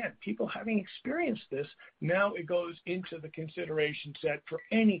run, though, again, people having experienced this, now it goes into the consideration set for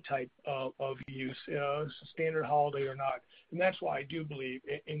any type of use, standard holiday or not. And that's why I do believe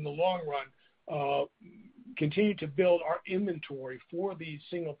in the long run, continue to build our inventory for the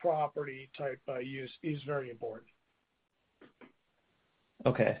single property type use is very important.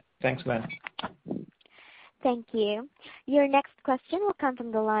 Okay. Thanks, Glenn. Thank you. Your next question will come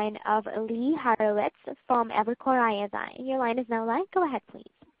from the line of Lee Horowitz from Evercore ISI. Your line is now live. Go ahead, please.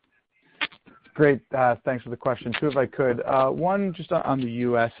 Great. Thanks for the question. Two, if I could. One, just on the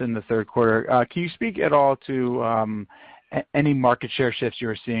U.S. in the third quarter. Can you speak at all to any market share shifts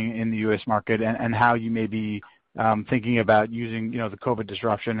you're seeing in the U.S. market and how you may be thinking about using, the COVID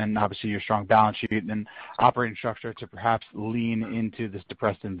disruption and obviously your strong balance sheet and operating structure to perhaps lean into this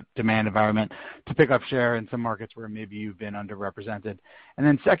depressed demand environment to pick up share in some markets where maybe you've been underrepresented. And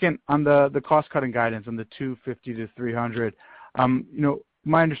then second, on the cost-cutting guidance on the 250 to 300,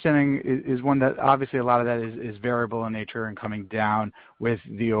 my understanding is one that obviously a lot of that is variable in nature and coming down with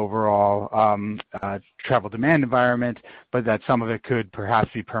the overall travel demand environment, but that some of it could perhaps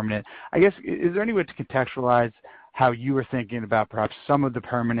be permanent. I guess, is there any way to contextualize how you were thinking about perhaps some of the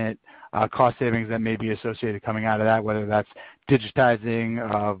permanent cost savings that may be associated coming out of that, whether that's digitizing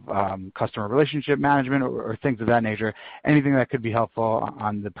of customer relationship management or things of that nature, anything that could be helpful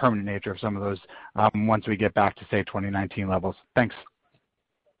on the permanent nature of some of those once we get back to, say, 2019 levels? Thanks.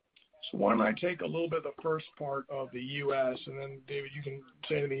 So why don't I take a little bit of the first part of the U.S., and then, David, you can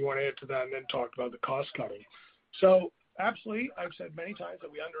say anything you want to add to that, and then talk about the cost cutting. So absolutely, I've said many times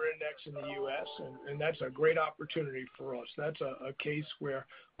that we under-index in the U.S., and that's a great opportunity for us. That's a case where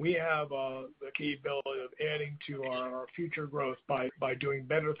we have the capability of adding to our future growth by doing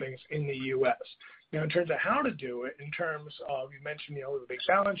better things in the U.S. Now, in terms of how to do it, in terms of, you mentioned, the big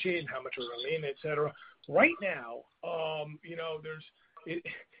balance sheet and how much we're going to lean, et cetera. Right now,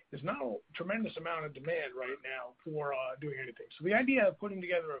 there's not a tremendous amount of demand right now for doing anything. So the idea of putting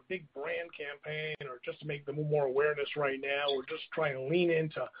together a big brand campaign or just to make more awareness right now or just trying to lean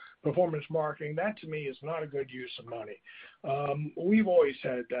into performance marketing, that to me is not a good use of money. We've always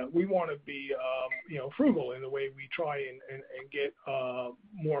said that we want to be frugal in the way we try and get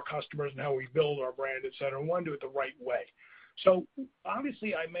more customers and how we build our brand, et cetera. We want to do it the right way. So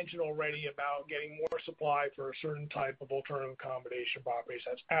obviously I mentioned already about getting more supply for a certain type of alternative accommodation properties.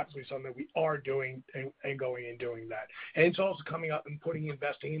 That's absolutely something we are doing and going and doing that. And it's also coming up and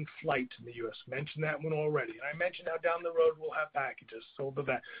investing in flights in the U.S. Mentioned that one already. And I mentioned how down the road we'll have packages. So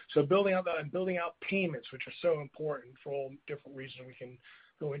building out that and building out payments, which are so important for all different reasons. We can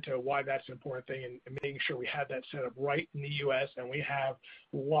go into why that's an important thing and making sure we have that set up right in the U.S. and we have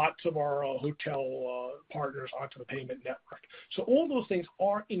lots of our hotel partners onto the payment network. So all those things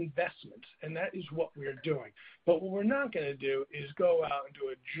are investments, and that is what we're doing. But what we're not going to do is go out and do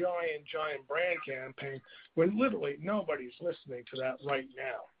a giant brand campaign when literally nobody's listening to that right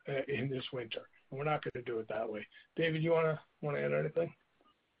now in this winter. And we're not going to do it that way. David, you want to add anything?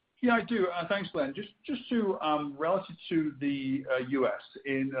 Yeah, I do. Thanks, Glenn. Just to relative to the U.S.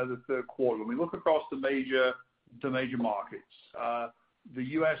 in the third quarter, when we look across the major markets, the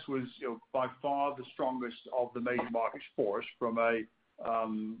U.S. was by far the strongest of the major markets for us from a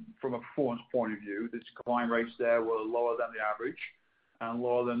performance point of view. The decline rates there were lower than the average and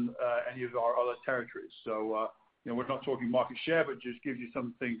lower than any of our other territories. So we're not talking market share, but just gives you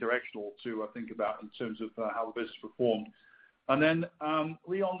something directional to think about in terms of how the business performed. And then,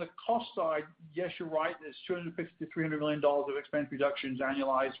 Lee, on the cost side, yes, you're right. There's $250 to $300 million of expense reductions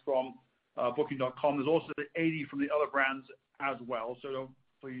annualized from Booking.com. There's also the 80 from the other brands as well. So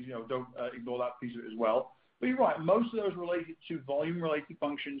please don't ignore that piece of it as well. But you're right. Most of those related to volume-related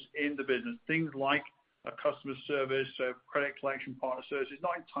functions in the business, things like customer service, credit collection, partner services,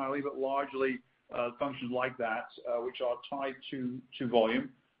 not entirely, but largely functions like that, which are tied to volume.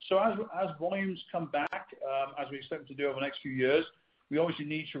 So as volumes come back, as we expect to do over the next few years, we obviously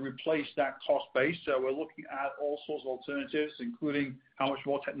need to replace that cost base. So we're looking at all sorts of alternatives, including how much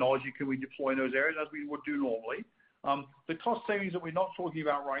more technology can we deploy in those areas as we would do normally. The cost savings that we're not talking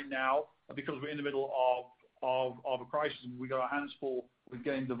about right now, because we're in the middle of a crisis and we've got our hands full with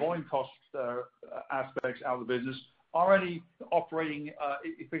getting the volume cost aspects out of the business, already operating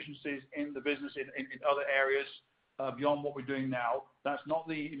efficiencies in the business in other areas beyond what we're doing now. That's not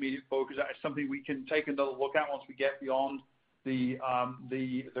the immediate focus. That is something we can take another look at once we get beyond the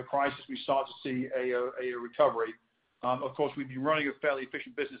crisis. We start to see a recovery. Of course, we've been running a fairly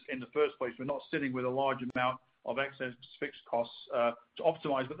efficient business in the first place. We're not sitting with a large amount of excess fixed costs to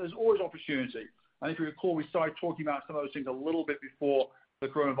optimize, but there's always opportunity. And if you recall, we started talking about some of those things a little bit before the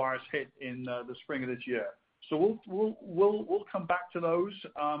coronavirus hit in the spring of this year. So we'll come back to those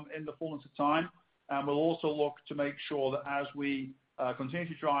in the fullness of time. And we'll also look to make sure that as we continue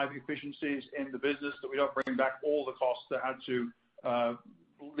to drive efficiencies in the business, that we don't bring back all the costs that had to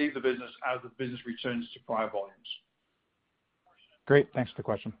leave the business as the business returns to prior volumes. Great. Thanks for the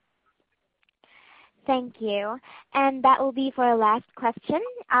question. Thank you. And that will be for our last question.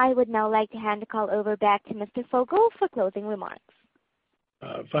 I would now like to hand the call over back to Mr. Fogel for closing remarks.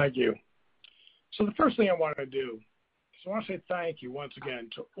 Thank you. So the first thing I want to do is I want to say thank you once again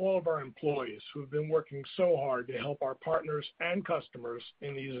to all of our employees who have been working so hard to help our partners and customers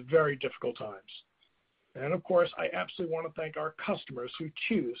in these very difficult times. And of course, I absolutely want to thank our customers who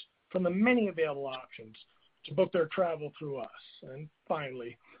choose from the many available options to book their travel through us. And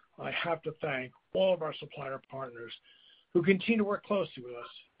finally, I have to thank all of our supplier partners who continue to work closely with us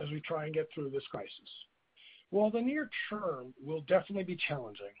as we try and get through this crisis. While the near term will definitely be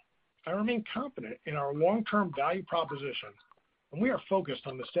challenging, I remain confident in our long-term value proposition, and we are focused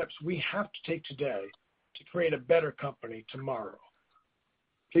on the steps we have to take today to create a better company tomorrow.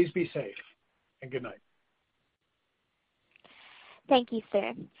 Please be safe, and good night. Thank you,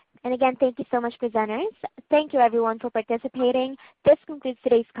 sir. And again, thank you so much, presenters. Thank you, everyone, for participating. This concludes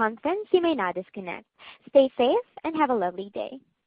today's conference. You may now disconnect. Stay safe and have a lovely day.